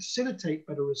design to facilitate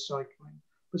better recycling.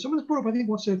 But someone's brought up, I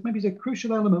think, maybe a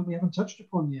crucial element we haven't touched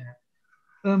upon yet.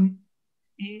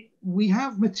 We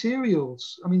have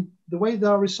materials. I mean, the way that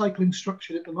our recycling is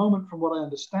structured at the moment, from what I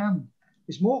understand,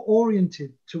 is more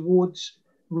oriented towards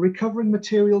recovering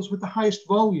materials with the highest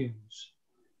volumes.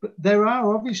 But there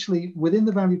are obviously within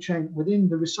the value chain, within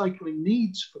the recycling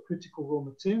needs for critical raw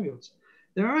materials,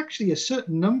 there are actually a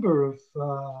certain number of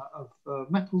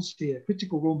metals here,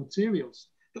 critical raw materials,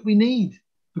 that we need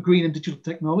for green and digital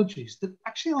technologies that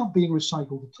actually aren't being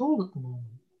recycled at all at the moment.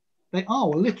 They are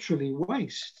literally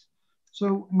waste.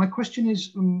 So my question is,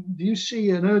 do you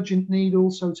see an urgent need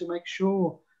also to make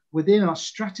sure within our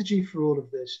strategy for all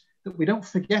of this that we don't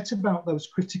forget about those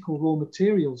critical raw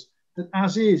materials, that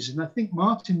as is, and I think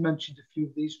Martin mentioned a few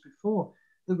of these before,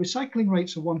 the recycling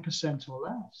rates are 1% or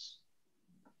less?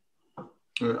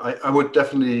 I would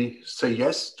definitely say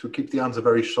yes, to keep the answer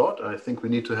very short. I think we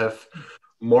need to have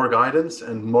more guidance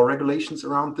and more regulations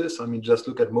around this. I mean, just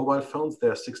look at mobile phones.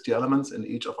 There are 60 elements in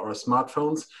each of our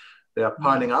smartphones. They are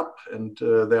piling up and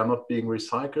they are not being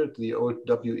recycled. The old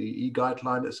WEE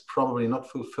guideline is probably not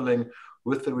fulfilling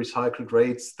with the recycled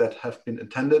rates that have been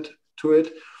intended to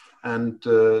it. And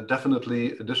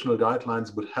definitely additional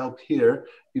guidelines would help here,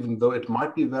 even though it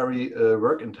might be very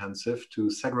work intensive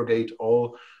to segregate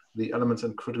all the elements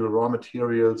and critical raw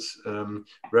materials,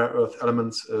 rare earth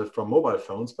elements from mobile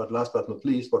phones. But last but not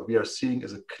least, what we are seeing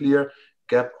is a clear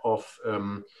gap of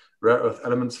rare earth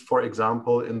elements, for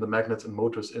example, in the magnets and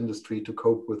motors industry to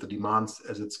cope with the demands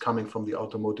as it's coming from the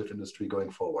automotive industry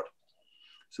going forward.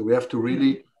 So we have to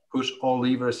really push all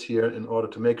levers here in order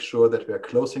to make sure that we are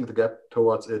closing the gap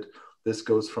towards it, This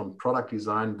goes from product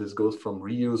design, this goes from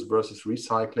reuse versus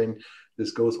recycling,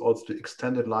 this goes also to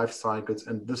extended life cycles,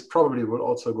 and this probably will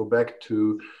also go back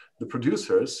to the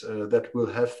producers that will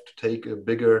have to take a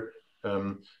bigger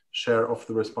share of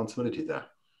the responsibility there.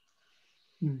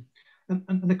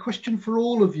 And a question for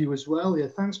all of you as well. Yeah,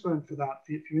 thanks, Bernd, for that,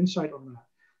 for your insight on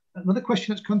that. Another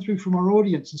question that's come through from our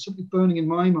audience and something burning in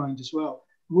my mind as well.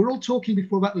 We're all talking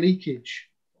before about leakage.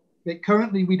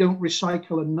 Currently, we don't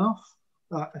recycle enough.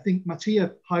 I think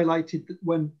Mattia highlighted that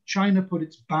when China put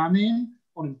its ban in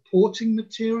on importing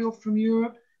material from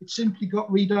Europe, it simply got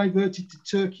rediverted to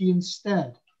Turkey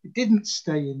instead. It didn't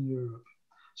stay in Europe.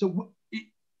 So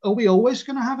are we always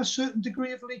going to have a certain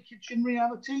degree of leakage in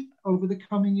reality over the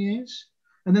coming years?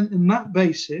 And then on that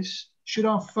basis, should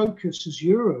our focus as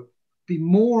Europe be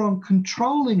more on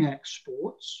controlling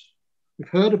exports? We've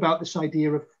heard about this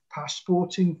idea of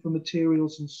passporting for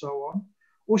materials and so on.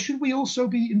 Or should we also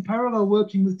be in parallel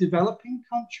working with developing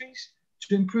countries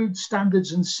to improve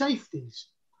standards and safeties?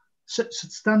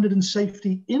 Standard and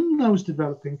safety in those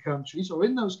developing countries or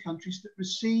in those countries that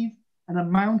receive an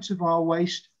amount of our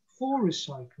waste for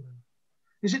recycling?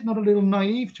 Is it not a little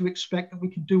naive to expect that we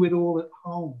can do it all at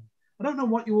home? I don't know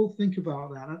what you all think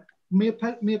about that. Mia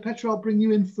Petra, I'll bring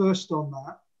you in first on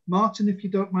that. Martin, if you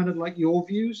don't mind, I'd like your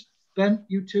views. Ben,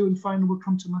 you too, and finally we'll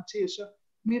come to Matthias. So,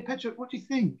 Mia Petra, what do you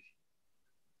think?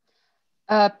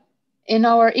 In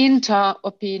our INTA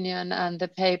opinion and the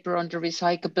paper on the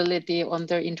recyclability on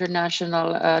the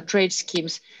international trade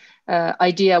schemes,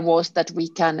 idea was that we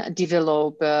can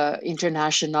develop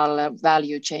international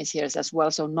value chains here as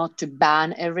well. So not to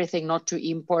ban everything, not to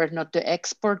import, not to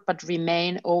export, but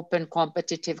remain open,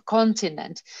 competitive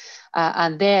continent.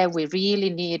 And there we really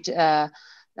need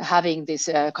having this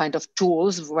kind of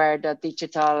tools where the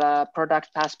digital product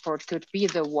passport could be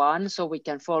the one, so we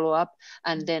can follow up.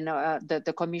 And then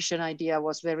the Commission idea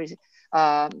was very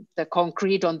the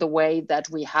concrete on the way that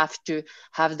we have to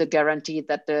have the guarantee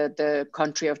that the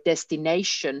country of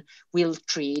destination will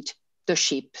treat the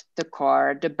ship, the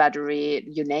car, the battery,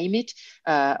 you name it,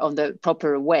 on the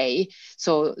proper way.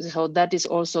 So that is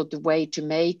also the way to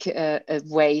make a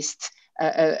waste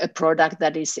a product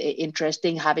that is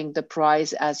interesting, having the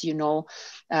price, as you know.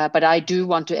 But I do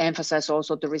want to emphasize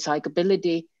also the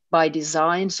recyclability by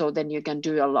design, so then you can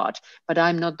do a lot. But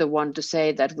I'm not the one to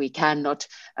say that we cannot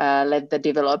let the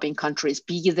developing countries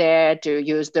be there to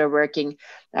use their working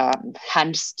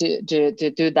hands to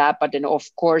do that, but then of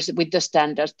course with the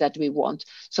standards that we want.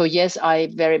 So yes, I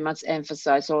very much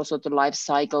emphasize also the life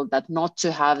cycle, that not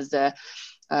to have the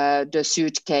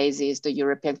suitcases, the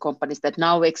European companies that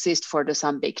now exist for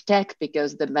some big tech,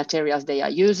 because the materials they are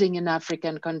using in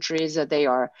African countries, they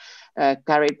are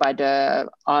carried by the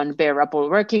unbearable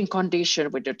working condition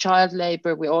with the child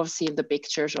labor. We all seen the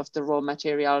pictures of the raw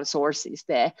material sources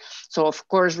there. So of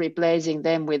course, replacing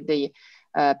them with the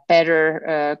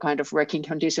better kind of working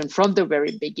condition from the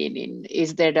very beginning.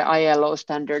 Is there the ILO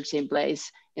standards in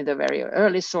place in the very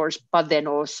early source, but then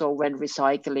also when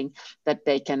recycling that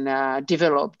they can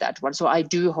develop that one. So I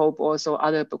do hope also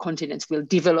other continents will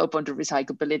develop on the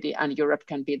recyclability, and Europe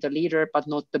can be the leader, but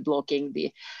not the blocking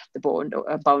the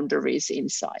boundaries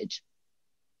inside.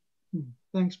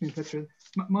 Thanks, Mia Petra.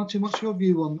 Martin, what's your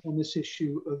view on this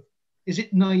issue of, is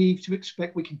it naive to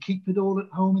expect we can keep it all at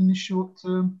home in the short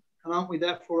term? And aren't we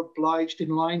therefore obliged, in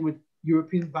line with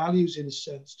European values in a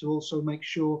sense, to also make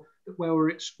sure that where we're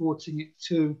exporting it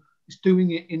to is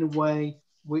doing it in a way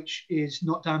which is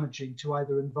not damaging to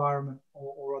either environment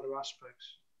or other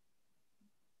aspects?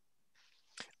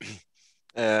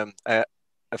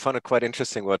 I found it quite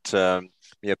interesting what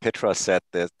Mia Petra said,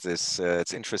 that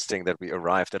it's interesting that we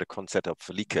arrived at a concept of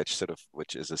leakage, sort of,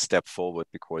 which is a step forward,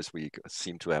 because we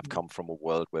seem to have come from a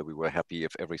world where we were happy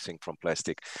if everything from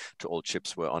plastic to old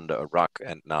chips were under a rug,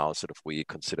 and now sort of we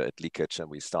consider it leakage and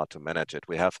we start to manage it.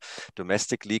 We have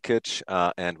domestic leakage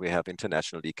and we have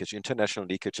international leakage. International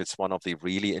leakage is one of the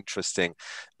really interesting,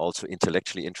 also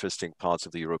intellectually interesting parts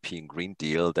of the European Green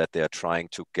Deal, that they're trying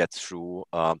to get through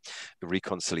the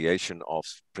reconciliation of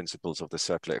principles of the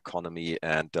circular economy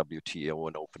and WTO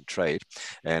and open trade.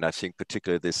 And I think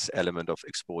particularly this element of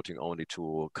exporting only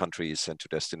to countries and to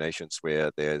destinations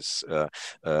where there's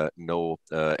no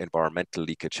environmental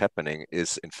leakage happening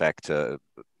is in fact a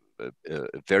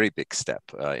very big step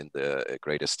in the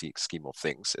greater scheme of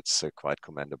things. It's quite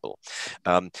commendable.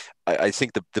 I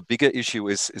think the bigger issue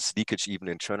is leakage even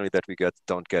internally, that we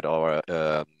don't get our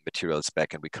materials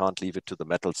back, and we can't leave it to the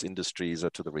metals industries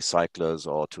or to the recyclers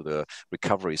or to the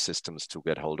recovery systems to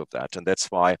get hold of that. And that's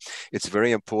why it's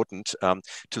very important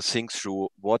to think through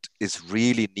what is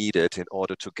really needed in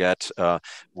order to get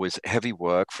with heavy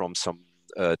work from some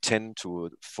 10 to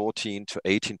 14 to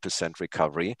 18%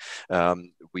 recovery.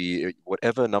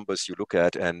 Whatever numbers you look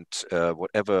at and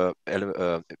whatever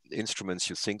instruments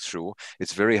you think through,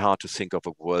 it's very hard to think of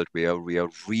a world where we are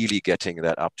really getting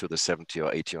that up to the 70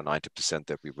 or 80 or 90%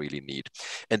 that we really need.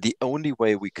 And the only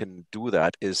way we can do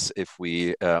that is if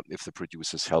the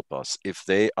producers help us, if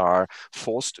they are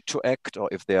forced to act or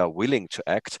if they are willing to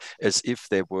act as if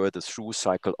they were the through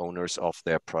cycle owners of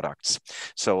their products,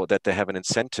 so that they have an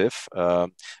incentive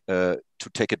to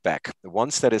take it back.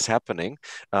 Once that is happening,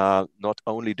 not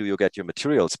only do you get your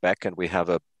materials back, and we have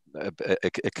a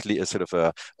clear sort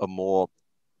of a more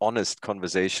honest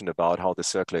conversation about how the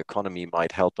circular economy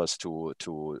might help us to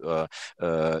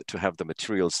have the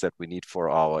materials that we need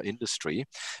for our industry.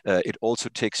 It also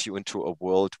takes you into a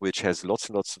world which has lots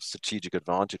and lots of strategic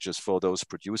advantages for those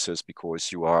producers,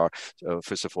 because you are,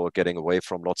 first of all, getting away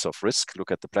from lots of risk.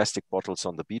 Look at the plastic bottles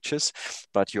on the beaches,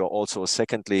 but you're also,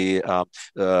 secondly,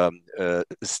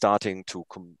 starting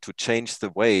to change the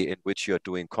way in which you're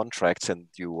doing contracts, and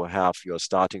you're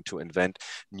starting to invent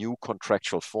new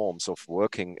contractual forms of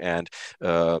working and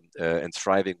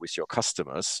thriving with your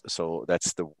customers. So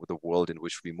that's the world in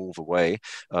which we move away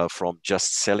from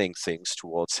just selling things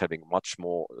towards having much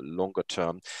more longer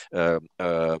term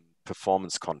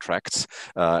performance contracts,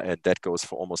 and that goes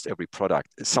for almost every product.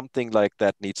 Something like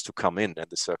that needs to come in, and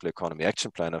the Circular Economy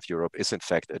Action Plan of Europe is in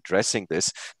fact addressing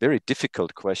this very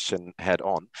difficult question head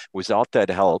on. Without that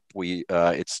help,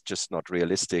 it's just not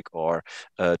realistic or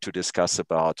to discuss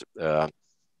about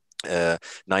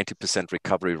 90%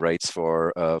 recovery rates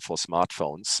for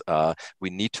smartphones. We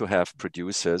need to have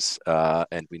producers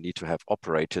and we need to have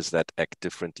operators that act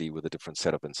differently with a different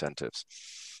set of incentives.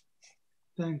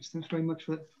 Thanks very much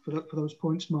for those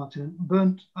points, Martin.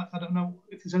 Bernd, I don't know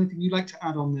if there's anything you'd like to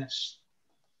add on this.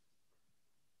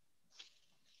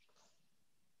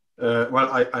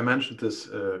 Well, I mentioned this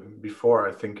before.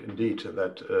 I think indeed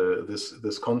that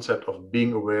this concept of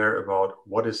being aware about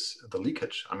what is the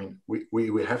leakage. I mean,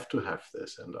 we have to have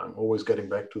this, and I'm always getting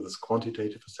back to this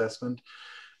quantitative assessment,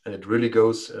 and it really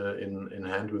goes in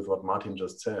hand with what Martin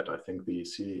just said. I think the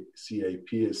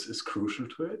CAP is crucial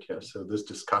to it. Yeah. So this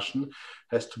discussion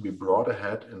has to be brought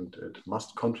ahead, and it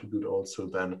must contribute also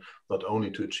then not only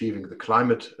to achieving the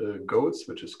climate goals,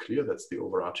 which is clear, that's the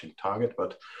overarching target,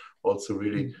 but also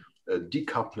really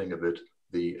decoupling a bit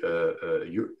the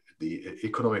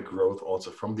economic growth also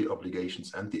from the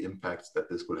obligations and the impacts that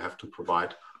this will have to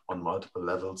provide on multiple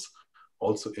levels,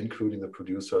 also including the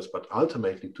producers, but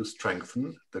ultimately to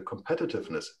strengthen the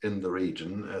competitiveness in the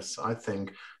region, as I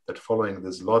think that following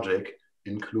this logic,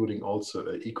 including also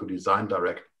an eco-design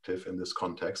directive in this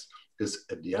context, is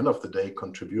at the end of the day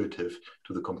contributive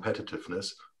to the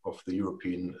competitiveness of the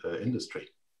European industry.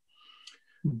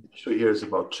 The issue here is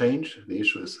about change. The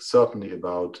issue is certainly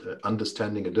about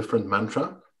understanding a different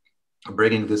mantra,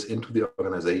 bringing this into the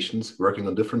organizations, working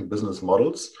on different business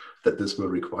models that this will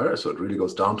require. So it really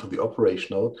goes down to the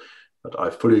operational, but I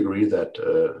fully agree that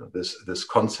this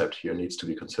concept here needs to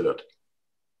be considered.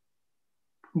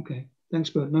 Okay, thanks,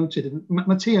 Bert. Noted.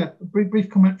 Mattia, a brief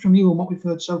comment from you on what we've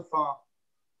heard so far.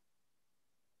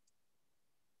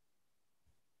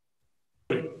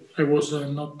 I was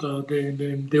not,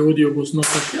 the audio was not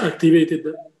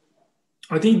activated.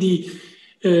 I think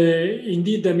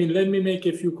indeed, I mean, let me make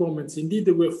a few comments. Indeed,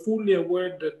 we're fully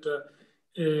aware that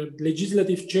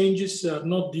legislative changes are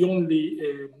not the only,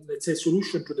 let's say,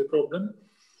 solution to the problem.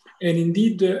 And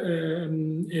indeed,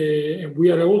 we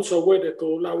are also aware that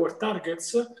all our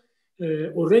targets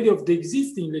already of the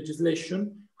existing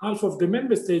legislation, half of the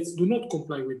member states do not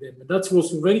comply with them. That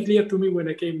was very clear to me when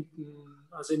I came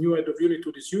as a new head of unit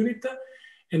to this unit.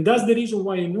 And that's the reason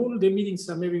why in all the meetings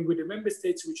I'm having with the member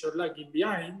states which are lagging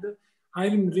behind,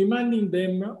 I'm reminding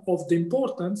them of the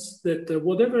importance that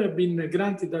whatever have been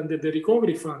granted under the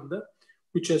recovery fund,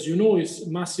 which as you know is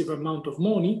massive amount of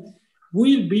money,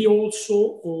 will be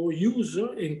also used,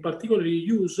 and particularly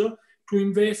used, to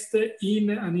invest in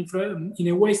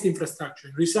a waste infrastructure,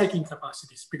 recycling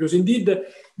capacities. Because indeed,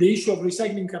 the issue of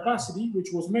recycling capacity, which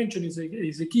was mentioned,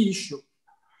 is a key issue.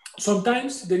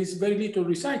 Sometimes there is very little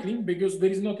recycling because there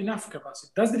is not enough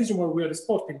capacity. That's the reason why we are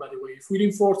exporting, by the way. If we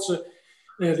reinforce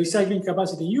recycling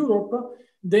capacity in Europe,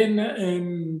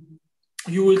 then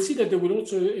you will see that there will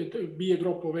also be a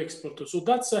drop of export. So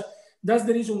that's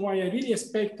the reason why I really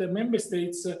expect member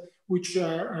states which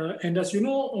are, and as you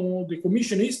know, the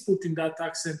Commission is putting that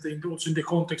accent also in the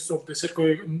context of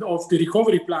the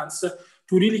recovery plans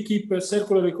to really keep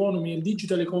circular economy and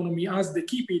digital economy as the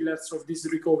key pillars of these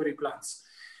recovery plans.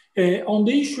 On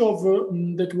the issue of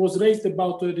that was raised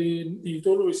about it's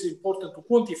always important to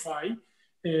quantify.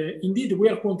 Indeed, we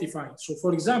are quantifying. So,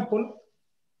 for example,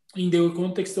 in the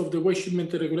context of the waste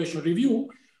shipment regulation review,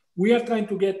 we are trying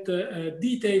to get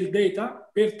detailed data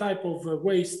per type of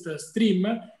waste stream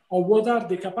of what are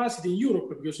the capacity in Europe,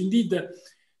 because indeed,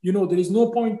 you know, there is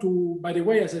no point to, by the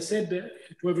way, as I said,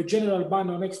 to have a general ban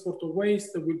on export of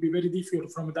waste will be very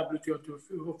difficult from a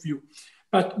WTO view,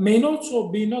 but may also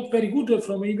be not very good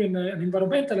from even an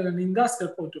environmental and an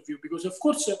industrial point of view, because of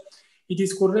course, it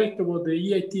is correct what the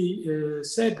EIT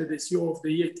said, the CEO of the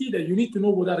EIT, that you need to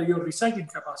know what are your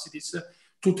recycling capacities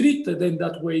to treat then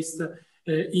that waste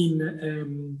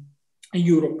in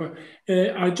Europe.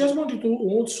 I just wanted to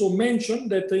also mention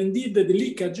that indeed the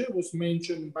leakage was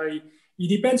mentioned by, it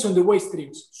depends on the waste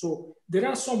streams. So there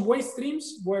are some waste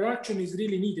streams where action is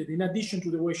really needed in addition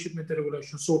to the waste shipment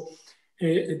regulation. So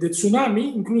the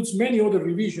tsunami includes many other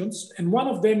revisions, and one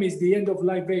of them is the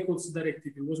end-of-life vehicles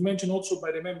directive. It was mentioned also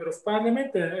by the Member of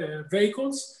Parliament,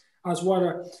 vehicles as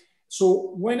well.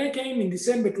 So when I came in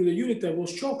December to the unit, I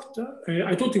was shocked.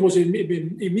 I thought it was a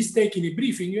mistake in a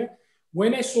briefing.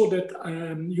 When I saw that,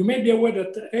 you may be aware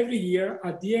that every year,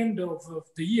 at the end of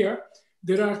the year,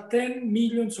 there are 10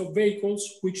 millions of vehicles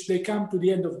which they come to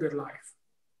the end of their life.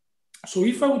 So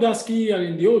if I would ask here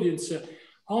in the audience,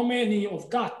 how many of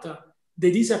that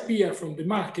they disappear from the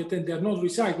market and they are not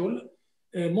recycled,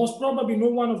 most probably no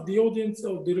one of the audience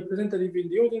or the representative in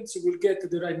the audience will get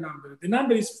the right number. The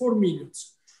number is 4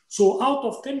 millions. So out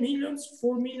of 10 millions,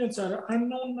 4 millions are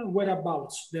unknown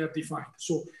whereabouts they are defined.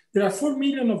 So there are 4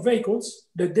 million of vehicles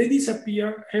that they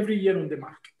disappear every year on the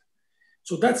market.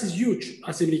 So that is huge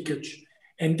as a leakage.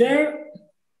 And there,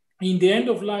 in the end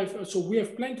of life, so we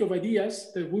have plenty of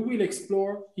ideas that we will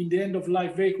explore in the end of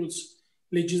life vehicles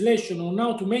legislation on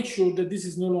how to make sure that this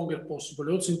is no longer possible.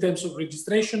 Also in terms of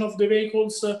registration of the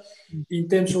vehicles, in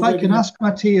terms of... If I can ask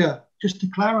Mattia, just to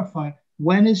clarify,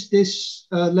 when is this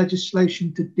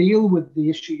legislation to deal with the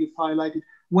issue you've highlighted?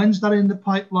 When's that in the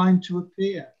pipeline to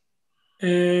appear?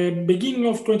 Beginning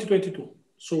of 2022.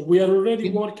 So we are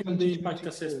already working on the impact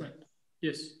assessment.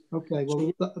 Yes. Okay,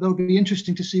 well, that'll be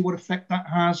interesting to see what effect that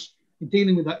has in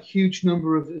dealing with that huge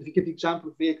number of, if you give the example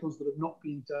of vehicles that have not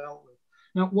been dealt with.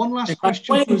 Now, one last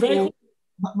question for us all.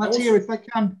 Mattia, if I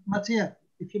can, Mattia,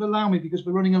 if you'll allow me, because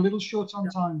we're running a little short on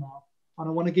time now, and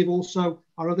I want to give also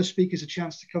our other speakers a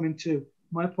chance to come in too.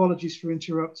 My apologies for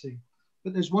interrupting.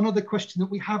 But there's one other question that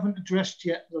we haven't addressed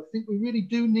yet that I think we really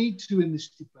do need to in this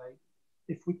debate,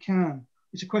 if we can.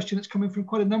 It's a question that's coming from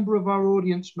quite a number of our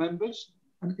audience members,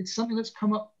 and it's something that's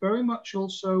come up very much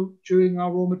also during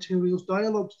our raw materials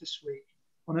dialogues this week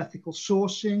on ethical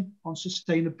sourcing, on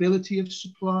sustainability of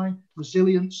supply,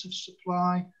 resilience of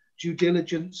supply, due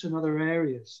diligence and other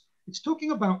areas. It's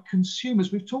talking about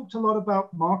consumers. We've talked a lot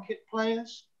about market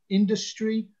players,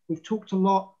 industry. We've talked a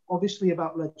lot, obviously,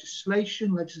 about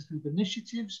legislation, legislative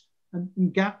initiatives,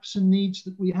 and gaps and needs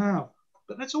that we have.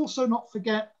 But let's also not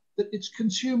forget that it's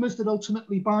consumers that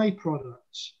ultimately buy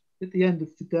products at the end of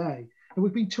the day. And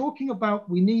we've been talking about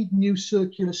we need new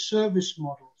circular service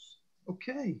models.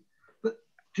 Okay, but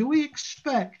do we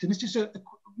expect, and this is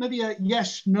maybe a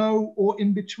yes, no, or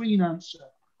in between answer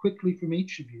quickly from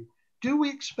each of you. Do we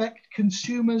expect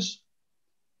consumers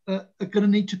are going to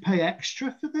need to pay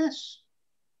extra for this?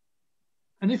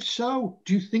 And if so,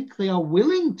 do you think they are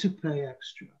willing to pay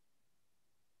extra?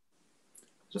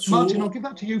 So, Martin, I'll give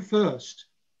that to you first.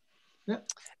 Yeah.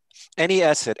 Any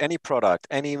asset, any product,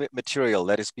 any material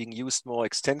that is being used more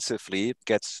extensively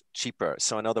gets cheaper.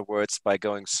 So in other words, by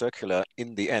going circular,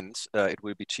 in the end, it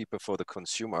will be cheaper for the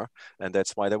consumer, and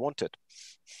that's why they want it.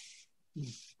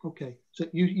 Okay, so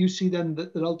you see then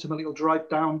that ultimately it'll drive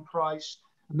down price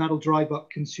and that'll drive up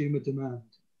consumer demand.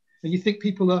 And you think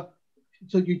people are,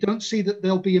 so you don't see that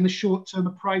there'll be in the short term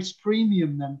a price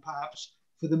premium then perhaps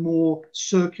for the more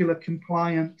circular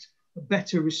compliant,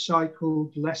 better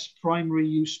recycled, less primary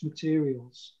use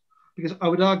materials? Because I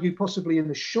would argue possibly in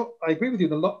the short, I agree with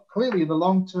you, clearly in the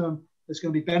long term, there's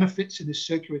going to be benefits in this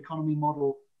circular economy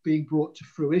model being brought to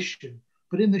fruition.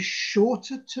 But in the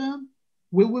shorter term,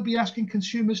 will we be asking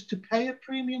consumers to pay a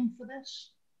premium for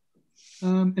this?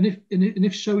 And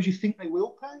if so, do you think they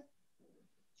will pay?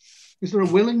 Is there a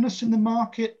willingness in the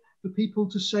market for people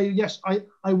to say, yes,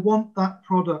 I want that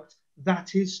product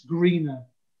that is greener.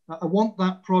 I want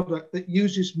that product that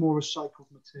uses more recycled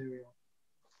material.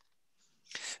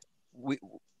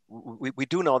 We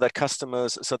do know that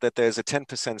customers, so that there's a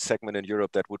 10% segment in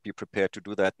Europe that would be prepared to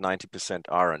do that, 90%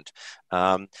 aren't.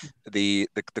 The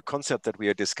concept that we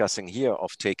are discussing here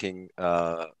of taking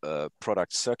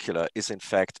products circular is in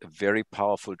fact a very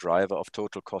powerful driver of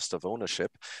total cost of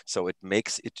ownership. So it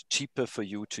makes it cheaper for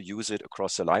you to use it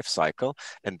across a life cycle.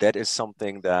 And that is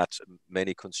something that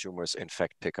many consumers in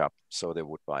fact pick up, so they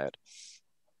would buy it.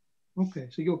 Okay,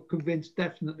 so you're convinced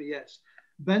definitely yes.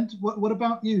 Bent, what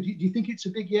about you? Do you think it's a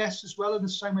big yes as well in the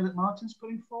same way that Martin's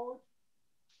putting forward?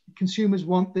 Consumers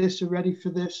want this, are ready for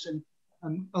this,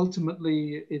 and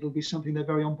ultimately it'll be something they're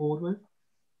very on board with?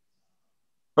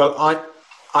 Well,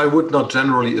 I would not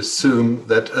generally assume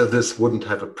that this wouldn't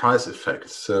have a price effect.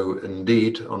 So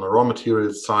indeed, on the raw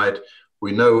materials side,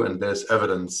 we know, and there's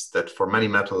evidence that for many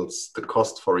metals, the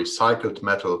cost for recycled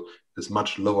metal is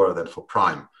much lower than for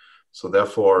prime. So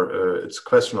therefore, it's a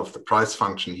question of the price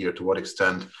function here, to what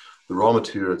extent the raw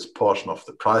materials portion of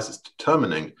the price is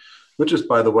determining, which is,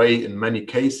 by the way, in many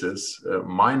cases,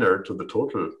 minor to the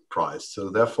total price. So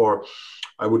therefore,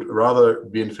 I would rather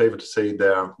be in favor to say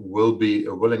there will be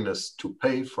a willingness to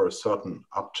pay for a certain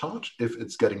upcharge if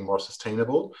it's getting more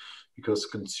sustainable, because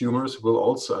consumers will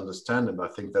also understand, and I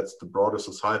think that's the broader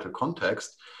societal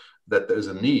context, that there is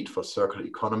a need for circular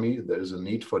economy, there is a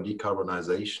need for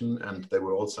decarbonization, and they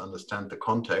will also understand the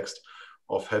context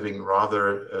of having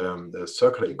rather the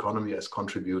circular economy as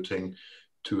contributing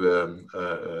to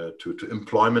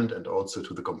employment and also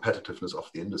to the competitiveness of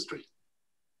the industry.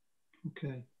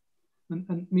 Okay.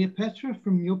 And Mia-Petra,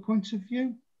 from your point of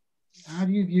view, how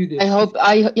do you view this?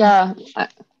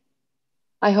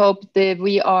 I hope that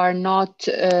we are not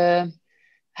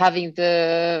having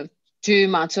the too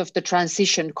much of the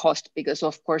transition cost, because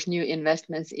of course new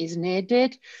investments is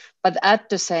needed. But at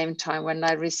the same time, when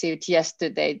I received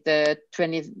yesterday the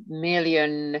 20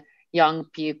 million young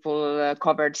people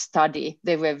covered study,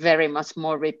 they were very much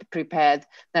more prepared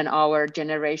than our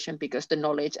generation, because the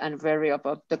knowledge and worry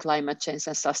about the climate change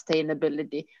and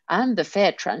sustainability and the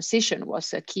fair transition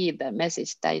was a key, the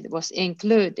message that was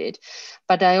included.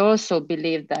 But I also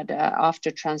believe that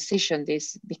after transition,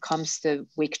 this becomes the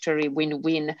victory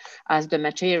win-win, as the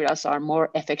materials are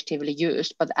more effectively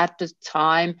used. But at the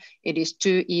time, it is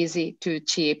too easy, too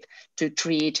cheap to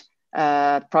treat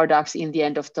products in the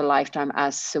end of the lifetime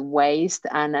as waste,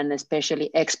 and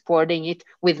especially exporting it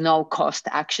with no cost,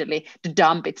 actually to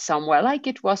dump it somewhere, like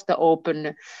it was the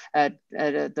open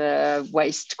the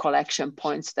waste collection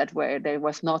points that where there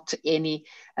was not any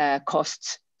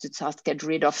costs to just get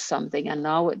rid of something. And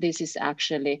now this is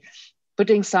actually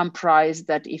putting some price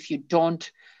that if you don't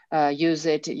use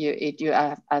it, you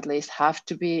at least have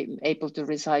to be able to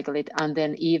recycle it, and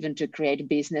then even to create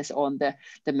business on the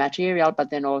material, but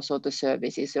then also the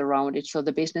services around it. So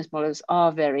the business models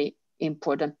are very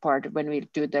important part when we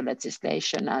do the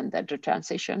legislation and the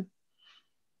transition.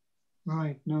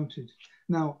 Right, noted.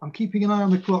 Now, I'm keeping an eye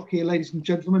on the clock here, ladies and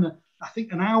gentlemen. I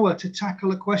think an hour to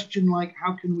tackle a question like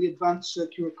how can we advance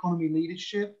circular economy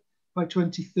leadership by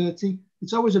 2030?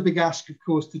 It's always a big ask, of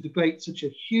course, to debate such a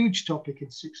huge topic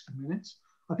in 60 minutes.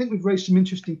 I think we've raised some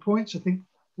interesting points. I think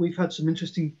we've had some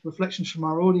interesting reflections from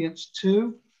our audience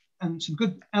too, and some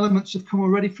good elements have come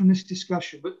already from this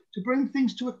discussion. But to bring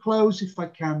things to a close, if I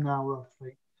can now,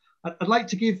 roughly, I'd like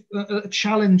to give a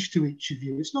challenge to each of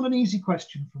you. It's not an easy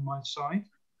question from my side,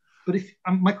 but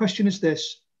my question is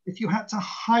this: if you had to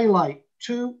highlight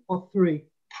 2 or 3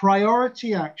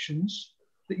 priority actions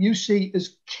that you see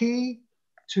as key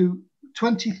to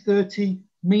 2030,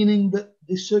 meaning that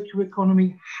the circular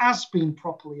economy has been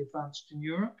properly advanced in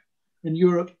Europe and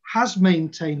Europe has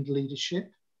maintained leadership,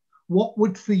 what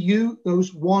would for you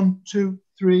those 1, 2,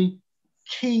 3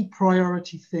 key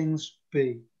priority things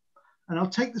be? And I'll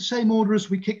take the same order as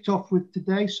we kicked off with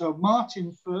today. So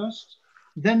Martin first,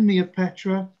 then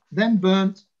Mia-Petra, then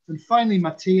Bernd, and finally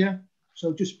Mattia.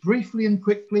 So just briefly and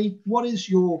quickly, what is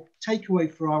your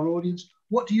takeaway for our audience?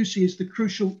 What do you see as the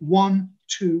crucial 1,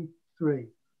 2, 3?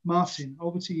 Martin,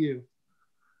 over to you.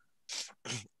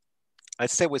 I'd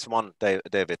stay with one,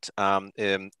 David.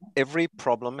 Every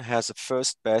problem has a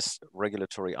first best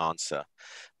regulatory answer.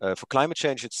 For climate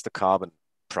change, it's the carbon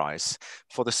price.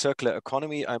 For the circular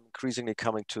economy, I'm increasingly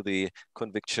coming to the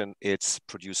conviction it's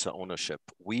producer ownership.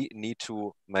 We need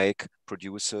to make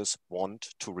producers want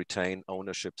to retain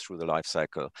ownership through the life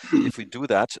cycle. If we do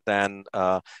that, then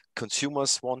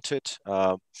consumers want it,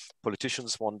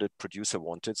 politicians want it, producer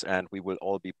want it, and we will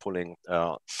all be pulling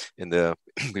in the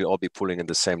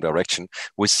same direction.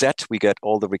 With that, we get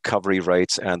all the recovery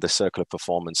rates and the circular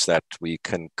performance that we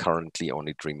can currently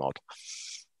only dream out.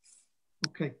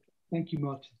 Okay. Thank you,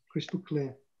 Martin. Crystal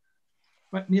clear.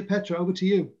 Right, Mia-Petra, over to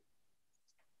you.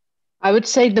 I would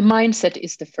say the mindset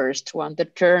is the first one, the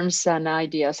terms and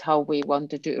ideas, how we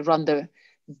wanted to run the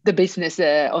business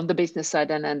on the business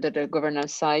side and under the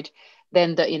governance side.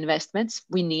 Then the investments,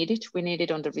 we need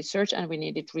it on the research, and we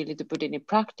need it really to put it in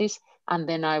practice. And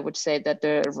then I would say that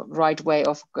the right way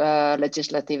of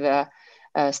legislative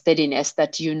steadiness,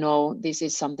 that this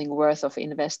is something worth of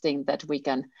investing, that we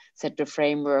can set the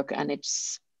framework, and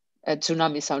it's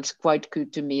tsunami sounds quite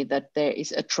good to me, that there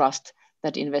is a trust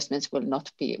that investments will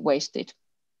not be wasted.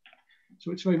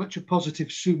 So it's very much a positive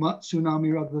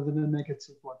tsunami rather than a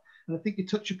negative one. And I think you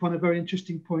touch upon a very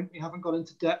interesting point we haven't got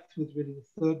into depth with really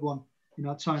the third one in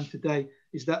our time today,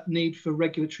 is that need for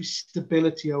regulatory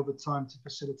stability over time to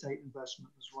facilitate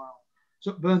investment as well.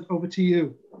 So Bernd, over to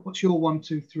you. What's your 1,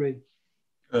 2, 3?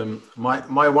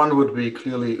 My one would be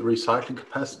clearly recycling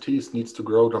capacities needs to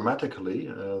grow dramatically.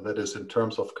 That is in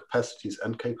terms of capacities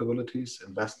and capabilities.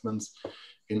 Investments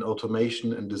in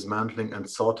automation and dismantling and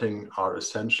sorting are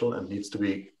essential and needs to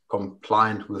be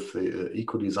compliant with the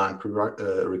eco-design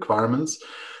requirements.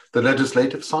 The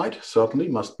legislative side certainly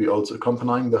must be also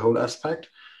accompanying the whole aspect.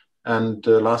 And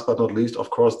last but not least, of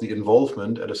course, the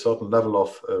involvement at a certain level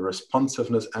of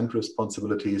responsiveness and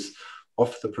responsibilities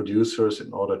of the producers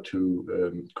in order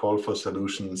to call for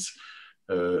solutions,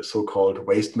 so-called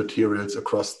waste materials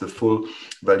across the full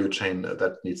value chain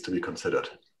that needs to be considered.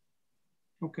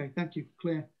 Okay, thank you,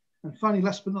 clear. And finally,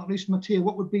 last but not least, Mattia,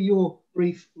 what would be your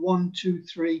brief 1, 2,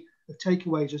 3 of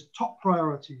takeaways as top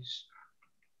priorities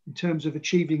in terms of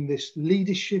achieving this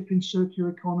leadership in circular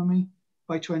economy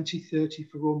by 2030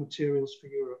 for raw materials for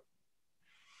Europe?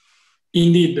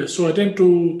 Indeed. So I tend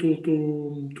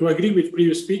to agree with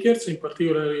previous speakers, in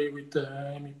particular with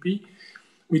the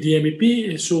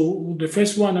MEP. So the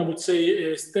first one, I would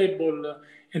say, a stable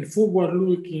and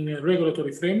forward-looking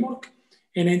regulatory framework,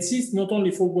 and I insist not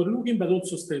only forward-looking but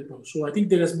also stable. So I think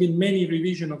there has been many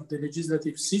revision of the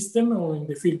legislative system or in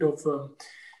the field of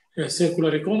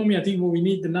circular economy. I think what we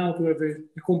need now to have a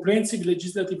comprehensive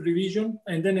legislative revision,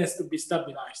 and then it has to be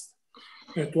stabilized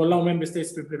to allow member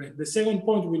states to implement. The second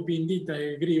point will be, indeed,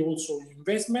 I agree, also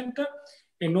investment,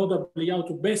 and notably how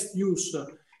to best use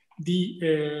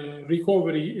the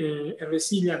recovery and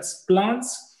resilience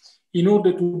plans in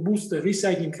order to boost the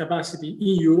recycling capacity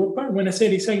in Europe. When I say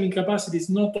recycling capacity, it's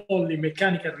not only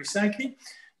mechanical recycling,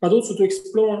 but also to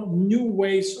explore new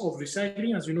ways of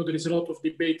recycling. As you know, there is a lot of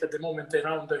debate at the moment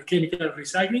around chemical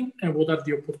recycling and what are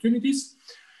the opportunities.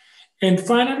 And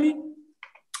finally,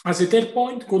 as a third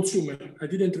point, consumer. I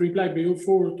didn't reply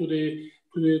before to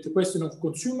the question of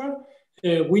consumer.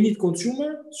 We need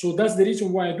consumer. So that's the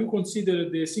reason why I do consider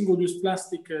the single-use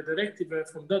plastic directive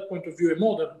from that point of view a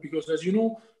model, because as you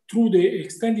know, through the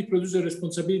extended producer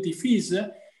responsibility fees,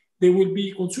 there will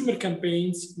be consumer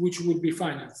campaigns which will be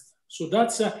financed. So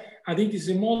that's, I think, is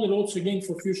a model also again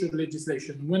for future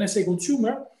legislation. When I say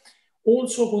consumer,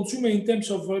 also consumer in terms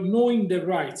of knowing their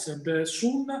rights, and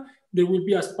soon there will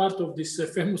be, as part of this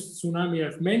famous tsunami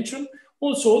I've mentioned,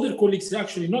 also other colleagues,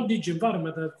 actually not DG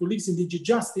Environment, colleagues in DG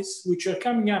Justice, which are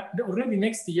coming up already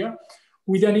next year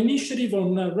with an initiative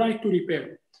on right to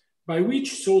repair, by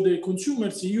which so the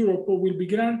consumers in Europe will be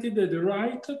granted the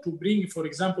right to bring, for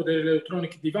example, their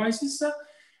electronic devices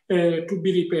to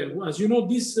be repaired. As you know,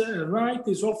 this right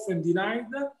is often denied.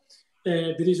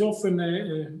 There is often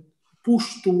a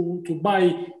push to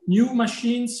buy new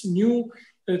machines, new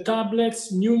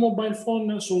tablets, new mobile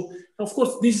phone. So, of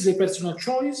course, this is a personal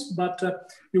choice, but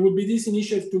there will be this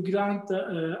initiative to grant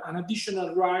an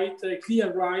additional right, a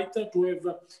clear right to have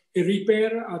a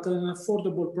repair at an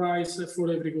affordable price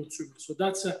for every consumer. So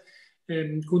that's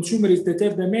consumer is the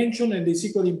third dimension, and is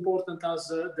equally important as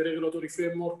the regulatory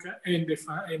framework and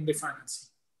the financing.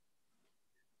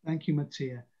 Thank you,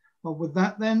 Mattia. Well, with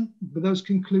that then, with those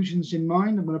conclusions in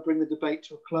mind, I'm going to bring the debate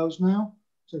to a close now.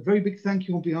 So a very big thank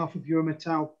you on behalf of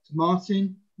Eurometaux to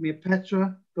Martin, Mia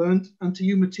Petra, Bernd, and to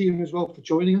you, Mattia, as well, for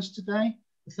joining us today.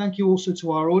 Thank you also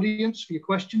to our audience for your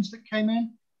questions that came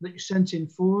in, that you sent in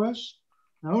for us.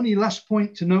 Now, only last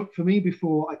point to note for me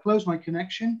before I close my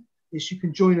connection is you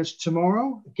can join us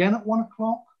tomorrow, again at 1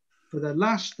 o'clock, for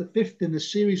the fifth in a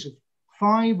series of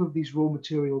 5 of these raw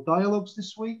material dialogues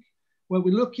this week, where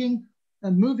we're looking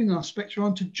and moving our spectrum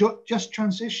on to just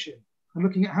transition and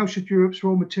looking at how should Europe's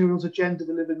raw materials agenda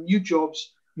deliver new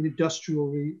jobs in industrial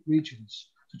regions.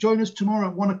 So join us tomorrow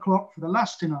at 1 o'clock for the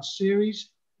last in our series.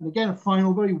 And again, a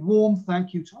final very warm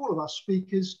thank you to all of our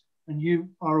speakers and you,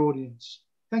 our audience.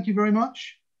 Thank you very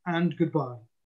much and goodbye.